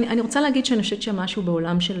 אבל אני רוצה להגיד שאני חושבת שמשהו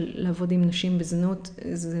בעולם של לעבוד עם נשים בזנות,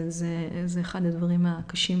 זה אחד הדברים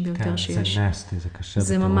הקשים ביותר שיש. כן, זה nasty, זה קשה בטרוף.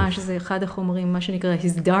 זה ממש, זה אחד החומרים, מה שנקרא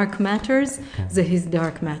his dark matters, זה his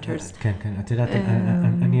dark matters. כן, את יודעת,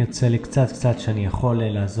 אני יוצא לי קצת שאני יכול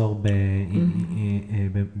לעזור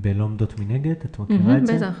בלא עומדות מנגד, את מכירה את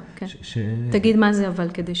זה? בטח, כן. תגיד מה זה אבל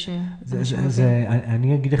כדי ש...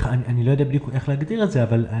 אני אגיד לך, אני לא יודע בדיוק איך להגדיר את זה,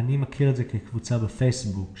 אבל אני מכיר את זה כקבוצה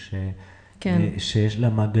בפייסבוק, שיש לה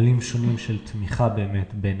מעגלים שונים של תמיכה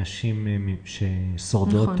באמת בנשים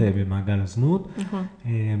ששורדות במעגל הזנות,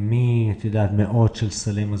 את יודעת, מאות של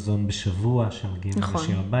סלי מזון בשבוע שמגיעים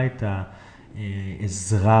אנשים הביתה,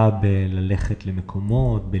 עזרה בללכת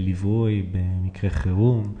למקומות, בליווי, במקרה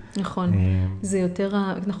חירום. נכון, זה יותר,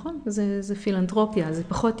 נכון, זה פילנתרופיה, זה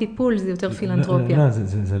פחות טיפול, זה יותר פילנתרופיה. לא,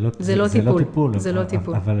 זה לא טיפול. זה לא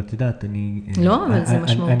טיפול. אבל את יודעת, לא, אבל זה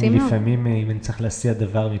משמעותי מאוד. אני לפעמים, אם אני צריך להסיע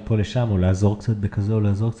דבר מפה לשם, או לעזור קצת בכזה, או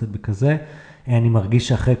לעזור קצת בכזה, אני מרגיש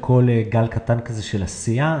שאחרי כל גל קטן כזה של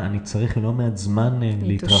עשייה, אני צריך לא מעט זמן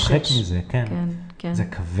להתרחק מזה, כן. כן. זה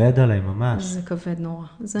כבד עליי ממש. זה כבד נורא.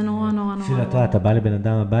 זה נורא, נורא, נורא. אפילו אתה בא לבן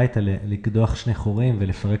אדם הביתה לקדוח שני חורים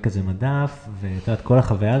ולפרק כזה מדף, ואתה יודעת, כל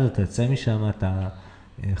החוויה הזאת, אתה יוצא משם, אתה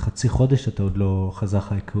חצי חודש, אתה עוד לא חזר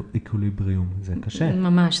לך איקוליבריום. זה קשה.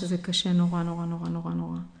 ממש, זה קשה נורא, נורא, נורא, נורא,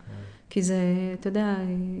 נורא. כי זה, אתה יודע,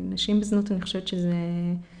 נשים בזנות, אני חושבת שזה,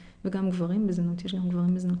 וגם גברים בזנות, יש גם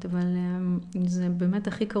גברים בזנות, אבל זה באמת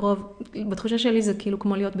הכי קרוב, בתחושה שלי זה כאילו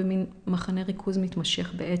כמו להיות במין מחנה ריכוז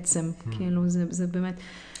מתמשך בעצם, כאילו זה באמת...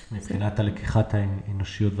 מבחינת הלקיחת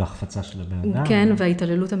האנושיות והחפצה של הבן אדם. כן,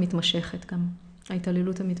 וההתעללות המתמשכת גם.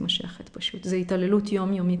 ההתעללות המתמשכת פשוט. זה התעללות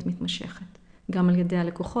יומיומית מתמשכת. גם על ידי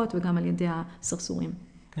הלקוחות וגם על ידי הסרסורים.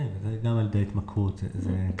 כן, זה גם על ידי התמכרות, זה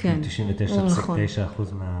 99.9%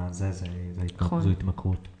 זו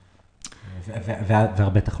התמכרות.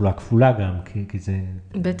 והרבה תחלואה כפולה גם, כי זה...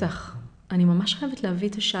 בטח. אני ממש חייבת להביא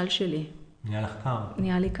את השל שלי. נהיה לך קר.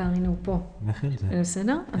 נהיה לי קר, הנה הוא פה. נכין זה.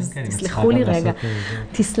 בסדר? אז כן, תסלחו לי רגע.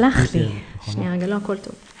 תסלח לי. שנייה רגע, לא הכל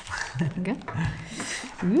טוב. רגע.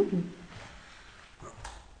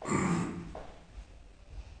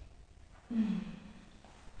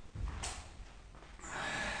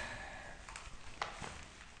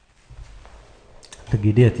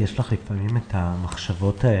 תגידי, יש לך לפעמים את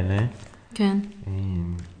המחשבות האלה, כן.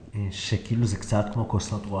 שכאילו זה קצת כמו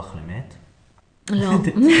כוסות רוח למת? לא.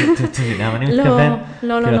 תבינה, אבל אני מתכוון,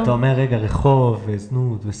 לא. כאילו אתה אומר רגע רחוב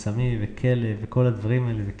וזנות וסמי וכלב וכל הדברים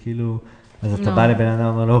האלה, וכאילו, אז אתה בא לבן אדם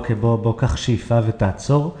ואומר לו, אוקיי, בוא קח שאיפה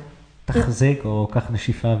ותעצור, תחזיק, או קח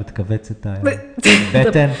נשיפה ותכווץ את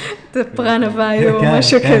הבטן. זה פרנה ואיו או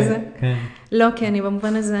משהו כזה. לא, כי אני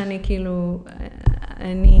במובן הזה, אני כאילו,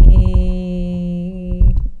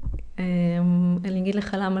 אני אגיד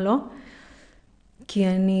לך למה לא, כי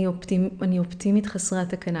אני אופטימית חסרת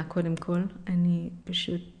תקנה קודם כל, אני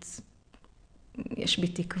פשוט, יש בי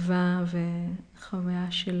תקווה וחוויה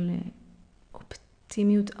של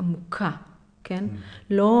אופטימיות עמוקה, כן?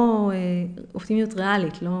 לא אופטימיות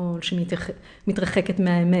ריאלית, לא שמתרחקת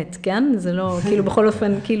מהאמת, כן? זה לא, כאילו בכל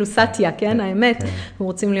אופן, כאילו סטיה, כן? האמת, אנחנו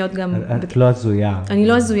רוצים להיות גם... את לא הזויה. אני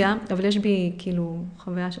לא הזויה, אבל יש בי כאילו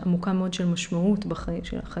חוויה עמוקה מאוד של משמעות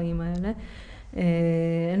של החיים האלה.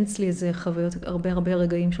 אין אצלי איזה חוויות, הרבה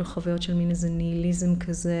רגעים של חוויות של מין איזה ניהיליזם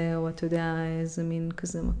כזה, או אתה יודע, איזה מין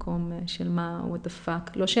כזה מקום של מה, what the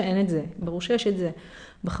fuck. לא שאין את זה, ברור שיש את זה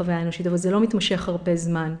בחוויה האנושית, אבל זה לא מתמשך הרבה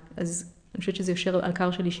זמן. אז אני חושבת שזה יושב על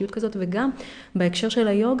קר של אישיות כזאת, וגם בהקשר של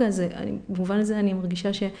היוגה, במובן הזה אני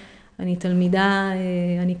מרגישה שאני תלמידה,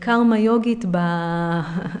 אני קרמה יוגית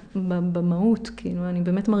במהות, כאילו, אני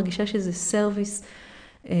באמת מרגישה שזה סרוויס,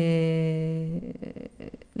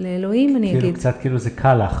 לאלוהים אני אגיד. קצת כאילו זה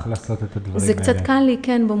קל לך לעשות את הדברים האלה. זה קצת קל לי,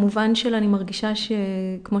 כן, במובן של אני מרגישה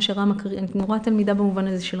שכמו שרמה קרישנה, אני נורא תלמידה במובן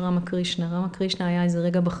הזה של רמה קרישנה. רמה קרישנה היה איזה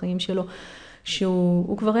רגע בחיים שלו,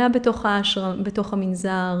 שהוא כבר היה בתוך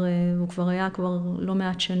המנזר, הוא כבר היה לא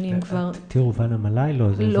מעט שנים כבר. תראו, ונה מלאי?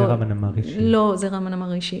 לא, זה רמנה מרישי. לא, זה רמנה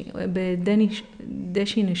מרישי.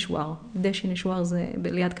 בדשי נשואר. דשי נשואר זה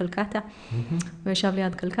ליד קלקטה. הוא ישב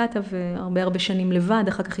ליד קלקטה והרבה שנים לבד,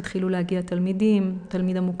 אחר כך התחילו להגיע תלמידים,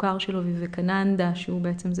 תלמיד המוכר שלו ויבקננדה, שהוא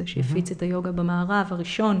בעצם זה שהפיץ את היוגה במערב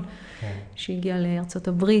הראשון, שהגיע לארצות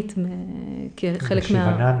הברית כחלק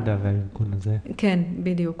שיבננדה והארגון הזה. כן,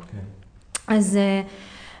 בדיוק. אז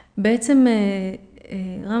בעצם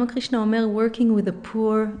רמה קרישנה אומר, working with the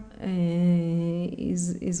poor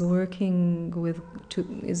is working with,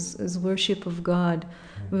 is worship of God.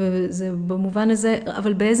 וזה במובן הזה,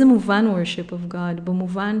 אבל באיזה מובן worship of God?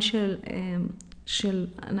 במובן של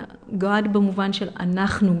God, במובן של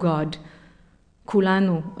אנחנו God.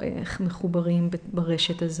 כולנו מחוברים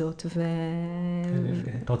ברשת הזאת.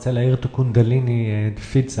 אתה רוצה להעיר את הקונדליני,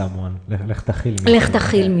 feed someone, לך תכיל מישהו. לך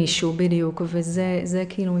תכיל מישהו, בדיוק, וזה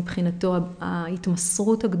כאילו מבחינתו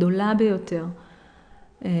ההתמסרות הגדולה ביותר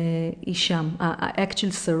היא שם. האקט של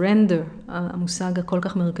surrender, המושג הכל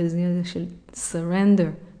כך מרכזי הזה של surrender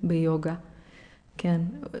ביוגה, כן,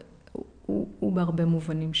 הוא בהרבה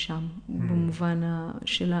מובנים שם, במובן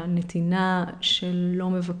של הנתינה, של לא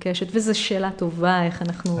מבקשת, וזו שאלה טובה, איך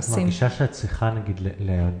אנחנו עושים. את מרגישה שאת צריכה,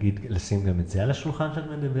 נגיד, לשים גם את זה על השולחן שאת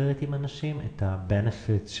מדברת עם אנשים, את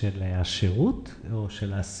ה-benefit של השירות, או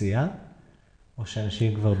של העשייה, או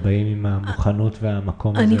שאנשים כבר באים עם המוכנות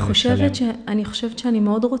והמקום הזה לשלם? אני חושבת שאני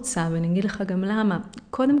מאוד רוצה, ואני אגיד לך גם למה.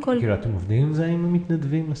 קודם כל... כאילו, אתם עובדים עם זה, עם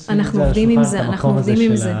המתנדבים, לשים את אנחנו זה על עובדים עם השולחן, זה, את אנחנו המקום הזה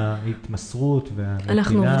עובדים עם של זה. ההתמסרות והנתינה?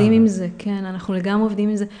 אנחנו עובדים עם זה, כן, אנחנו לגמרי עובדים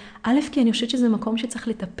עם זה. א', כי אני חושבת שזה מקום שצריך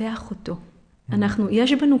לטפח אותו.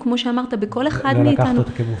 יש בנו, כמו שאמרת, בכל אחד מאיתנו... לא לקחת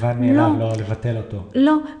אותו כמובן מאליו, לא לבטל אותו.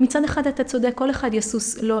 לא, מצד אחד אתה צודק, כל אחד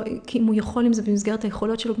יסוס, לא, כי אם הוא יכול עם זה במסגרת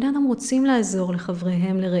היכולות שלו, בני אדם רוצים לעזור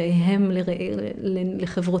לחבריהם, לרעיהם,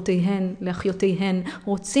 לחברותיהן, לאחיותיהן,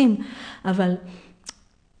 רוצים, אבל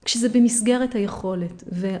כשזה במסגרת היכולת,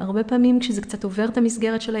 והרבה פעמים כשזה קצת עובר את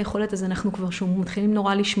המסגרת של היכולת, אז אנחנו כבר מתחילים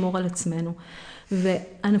נורא לשמור על עצמנו.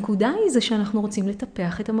 והנקודה היא זה שאנחנו רוצים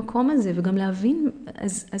לטפח את המקום הזה, וגם להבין,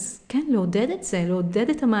 אז כן, לעודד את זה, לעודד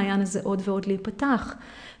את המעיין הזה עוד ועוד להיפתח.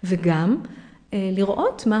 וגם,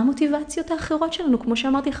 לראות מה המוטיבציות האחרות שלנו. כמו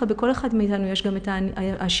שאמרתי לך, בכל אחד מאיתנו יש גם את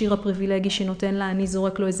השיר הפריבילגי שנותן לה, אני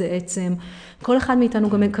זורק לו איזה עצם. כל אחד מאיתנו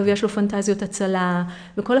גם יש לו פנטזיות הצלה,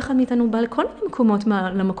 וכל אחד מאיתנו בא לכל מיני מקומות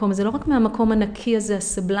למקום הזה, לא רק מהמקום הנקי הזה,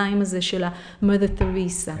 הסבליים הזה של המדר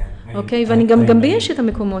תריסה. אוקיי? ואני גם בי יש את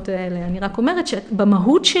המקומות האלה. אני רק אומרת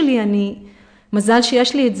שבמהות שלי מזל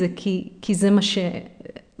שיש לי את זה, כי זה מה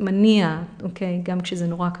מניע, אוקיי, גם כשזה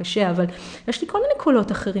נורא קשה, אבל יש לי כל מיני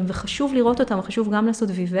קולות אחרים, וחשוב לראות אותם, וחשוב גם לעשות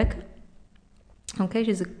ויבק, אוקיי,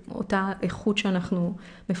 שזה אותה איכות שאנחנו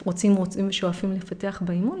רוצים ושואפים לפתח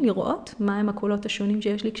באימון, לראות מהם הקולות השונים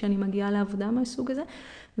שיש לי כשאני מגיעה לעבודה מהסוג הזה,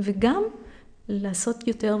 וגם לעשות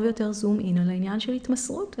יותר ויותר זום אין על העניין של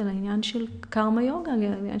התמסרות, על העניין של קרמה יוגה, על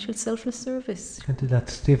העניין של selfless service. כן, תדעת,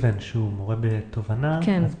 סטיבן, שהוא מורה בתובנה,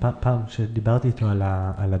 כן. אז פעם שדיברתי איתו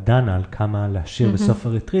על הדנה, על כמה להשאיר בסוף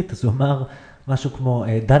הריטריט, אז הוא אמר משהו כמו,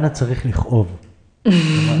 דנה צריך לכאוב.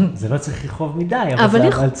 זה לא צריך לכאוב מדי,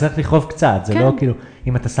 אבל צריך לכאוב קצת. זה לא כאילו,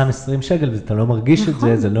 אם אתה שם 20 שקל ואתה לא מרגיש את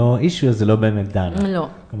זה, זה לא אישו, זה לא באמת דנה. לא.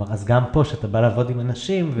 כלומר, אז גם פה, שאתה בא לעבוד עם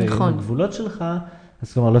אנשים ועם הגבולות שלך,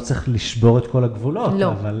 אז כלומר, לא צריך לשבור את כל הגבולות,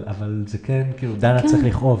 לא. אבל זה כן, כאילו, דנה צריך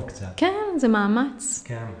לכאוב קצת. כן, זה מאמץ.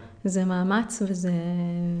 כן. זה מאמץ וזה,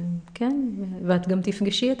 כן, ואת גם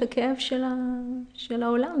תפגשי את הכאב של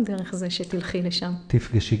העולם דרך זה שתלכי לשם.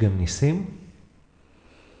 תפגשי גם ניסים?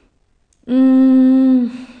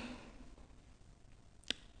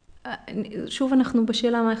 שוב אנחנו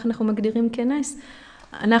בשאלה מה איך אנחנו מגדירים כנס.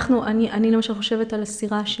 אני למשל חושבת על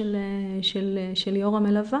הסירה של ליאור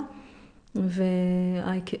המלווה,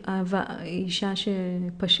 והאישה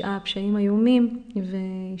שפשעה פשעים איומים,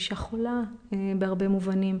 ואישה חולה בהרבה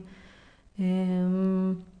מובנים.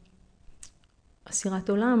 אסירת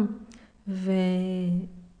עולם,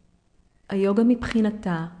 והיוגה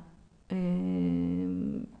מבחינתה,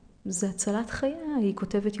 זה הצלת חייה, היא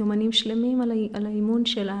כותבת יומנים שלמים על האימון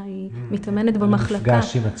שלה, היא מתאמנת במחלקה. על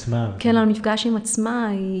המפגש עם עצמה. כן, על המפגש עם עצמה,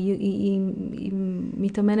 היא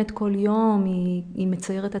מתאמנת כל יום, היא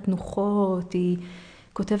מציירת את התנוחות, היא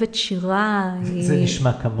כותבת שירה. זה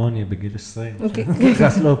נשמע כמוני בגיל 20.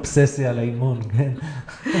 כך לא אובססיה על האימון, כן.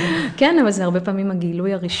 כן, אבל זה הרבה פעמים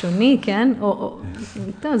הגילוי הראשוני, כן?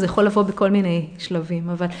 זה יכול לבוא בכל מיני שלבים,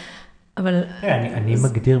 אבל... אני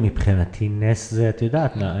מגדיר מבחינתי נס זה, את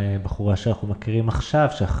יודעת, בחורה שאנחנו מכירים עכשיו,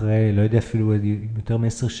 שאחרי, לא יודע אפילו יותר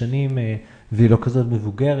מ10 שנים, והיא לא כזאת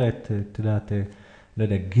מבוגרת, את יודעת, לא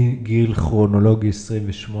יודע, גיל כרונולוגי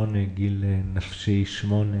 28, גיל נפשי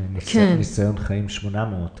 8, ניסיון חיים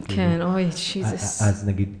 800. כן, אוי, שיזס. אז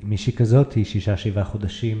נגיד, מישהי כזאת היא 6-7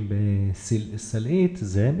 חודשים בסלעית,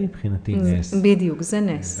 זה מבחינתי נס. בדיוק, זה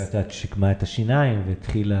נס. ואת יודעת, שיקמה את השיניים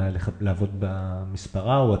והתחילה לעבוד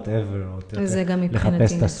במספרה או whatever, או זה גם מבחינתי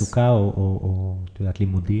נס. לחפש תעסוקה או את יודעת,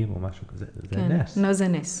 לימודים או משהו כזה, זה נס. לא, זה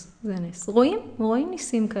נס, זה נס. רואים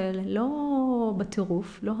ניסים כאלה, לא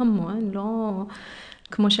בטירוף, לא המון, לא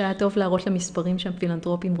כמו שהיה טוב להראות למספרים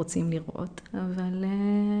שהפילנטרופים רוצים לראות, אבל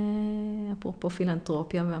אפרופו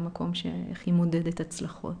פילנטרופיה והמקום שאיך היא מודדת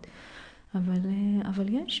הצלחות. אבל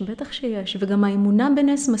יש, בטח שיש, וגם האמונה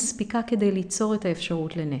בנס מספיקה כדי ליצור את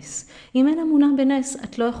האפשרות לנס. אם אין אמונה בנס,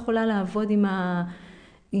 את לא יכולה לעבוד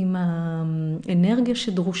עם האנרגיה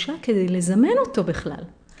שדרושה כדי לזמן אותו בכלל.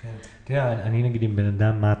 כן. תראה, אני נגיד עם בן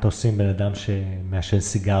אדם, מה אתה עושה עם בן אדם שמעשן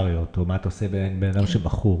סיגריות, או מה אתה עושה עם בן אדם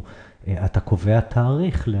שבחור? אתה קובע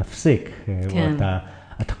תאריך להפסיק, או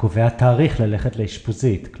אתה קובע תאריך ללכת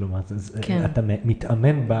לאשפוזית, כלומר, אתה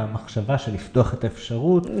מתאמן במחשבה של לפתוח את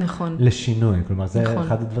האפשרות לשינוי, כלומר, זה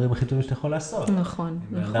אחד הדברים הכי טובים שאתה יכול לעשות. נכון.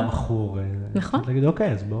 בן אדם בחור, נכון. להגיד,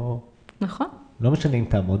 אוקיי, אז בוא, נכון. לא משנה אם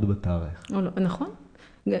תעמוד בתאריך. נכון.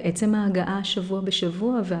 עצם ההגעה שבוע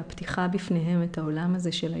בשבוע והפתיחה בפניהם את העולם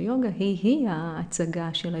הזה של היוגה, היא ההצגה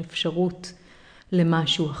של האפשרות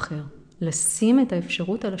למשהו אחר. לשים את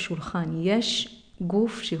האפשרות על השולחן. יש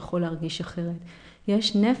גוף שיכול להרגיש אחרת.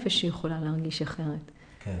 יש נפש שיכולה להרגיש אחרת.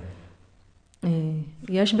 כן.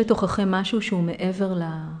 יש בתוככם משהו שהוא מעבר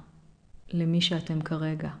למי שאתם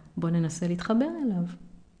כרגע. בואו ננסה להתחבר אליו.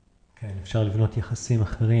 כן, אפשר לבנות יחסים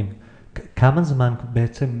אחרים. כמה זמן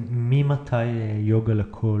בעצם, ממתי יוגה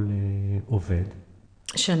לכל עובד?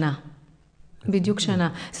 שנה. בדיוק שנה.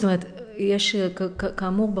 זאת אומרת, יש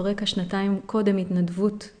כאמור ברקע שנתיים קודם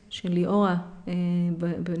התנדבות של ליאורה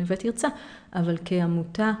בנווה תרצה, אבל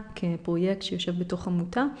כעמותה, כפרויקט שיושב בתוך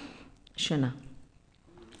עמותה, שנה.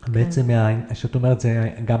 בעצם, שאת אומרת, זה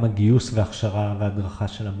גם הגיוס וההכשרה וההדרכה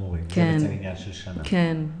של המורים. כן. זה בעצם עניין של שנה.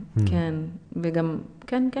 כן, כן. וגם,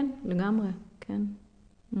 כן, לגמרי, כן.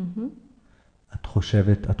 את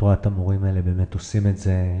חושבת, את רואה את המורים האלה באמת עושים את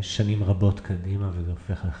זה שנים רבות קדימה, וזה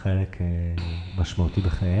הופך לחלק משמעותי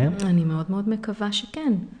בחייהם? אני מאוד מאוד מקווה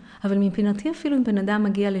שכן. אבל מבחינתי אפילו אם בן אדם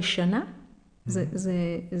מגיע לשנה,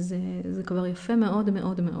 זה כבר יפה מאוד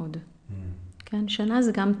מאוד מאוד. כן, שנה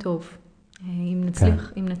זה גם טוב. אם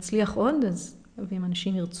נצליח עוד, ואם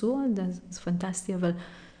אנשים ירצו עוד, אז פנטסטי, אבל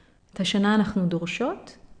את השנה אנחנו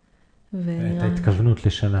דורשות. את ההתכוונות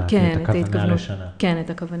לשנה, כן, את הכוונה לשנה. כן, את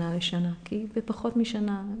הכוונה לשנה, כי בפחות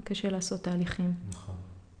משנה קשה לעשות תהליכים. נכון.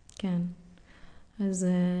 כן. אז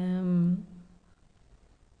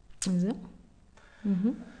זהו.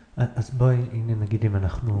 אז בואי, הנה נגיד אם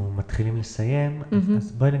אנחנו מתחילים לסיים,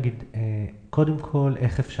 אז בואי נגיד, קודם כל,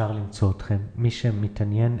 איך אפשר למצוא אתכם? מי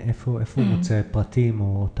שמתעניין, איפה הוא מוצא פרטים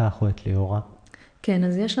או אותך או את ליאורה? כן,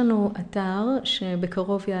 אז יש לנו אתר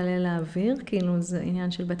שבקרוב יעלה לאוויר, כאילו זה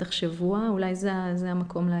עניין של בטח שבוע, אולי זה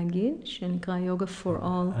המקום להגיד, שנקרא יוגה for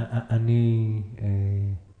all. אני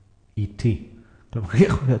איתי. כלומר,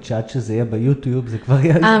 יכול להיות שעד שזה יהיה ביוטיוב, זה כבר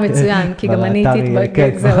יהיה... מצוין, כי גם אני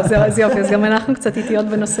איתית, זהו, אז יופי, אז גם אנחנו קצת איתיות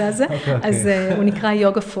בנושא הזה. אז הוא נקרא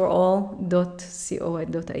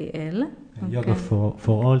yogaforall.co.il. יוגה for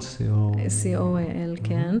all, co.il,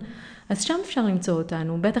 כן. אז שם אפשר למצוא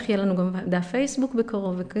אותנו, בטח יהיה לנו גם דף פייסבוק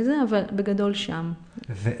בקרוב וכזה, אבל בגדול שם.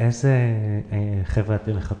 ואיזה חבר'ה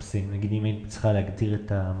אתם מחפשים? נגיד אם היית צריכה להגדיר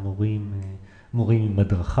את המורים, מורים עם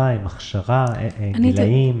הדרכה, עם הכשרה,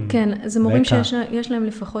 גילאים? כן, זה מורים שיש להם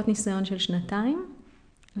לפחות ניסיון של 2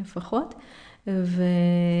 לפחות,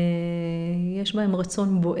 ויש בהם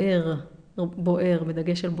רצון בוער,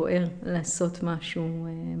 בדגש של בוער, לעשות משהו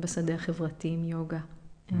בשדה החברתי עם יוגה.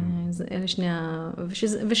 אלה שני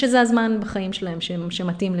ושזה הזמן בחיים שלהם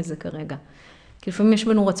שמתאים לזה כרגע. כי לפעמים יש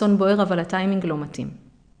בנו רצון בוער, אבל הטיימינג לא מתאים.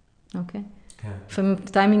 אוקיי? כן. לפעמים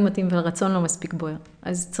הטיימינג מתאים והרצון לא מספיק בוער.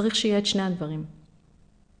 אז צריך שיהיה את שני הדברים.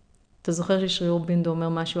 אתה זוכר ששרי אורבינדו אומר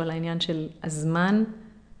משהו על העניין של הזמן,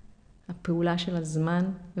 הפעולה של הזמן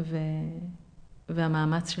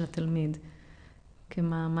והמאמץ של התלמיד.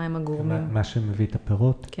 מה הם הגורמים. מה שמביא את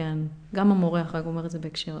הפירות. כן, גם המורה אחר אומר את זה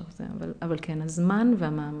בהקשר הזה, אבל כן, הזמן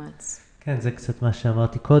והמאמץ. כן, זה קצת מה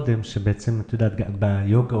שאמרתי קודם, שבעצם, את יודעת,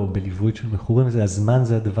 ביוגה או בליווי של מכורים, הזמן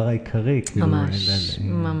זה הדבר העיקרי. ממש,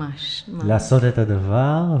 ממש. לעשות את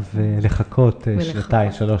הדבר ולחכות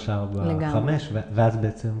 2, 3, 4, 5, ואז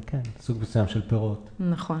בעצם, כן, סוג מסוים של פירות.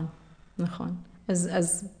 נכון, נכון.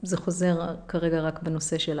 אז זה חוזר כרגע רק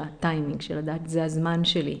בנושא של הטיימינג, של לדעת, זה הזמן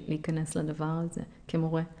שלי להיכנס לדבר הזה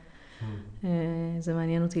כמורה. זה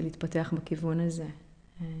מעניין אותי להתפתח בכיוון הזה.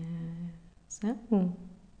 זהו.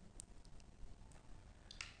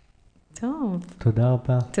 טוב. תודה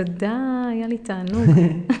רבה. תודה, היה לי תענוג.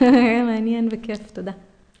 היה מעניין וכיף, תודה.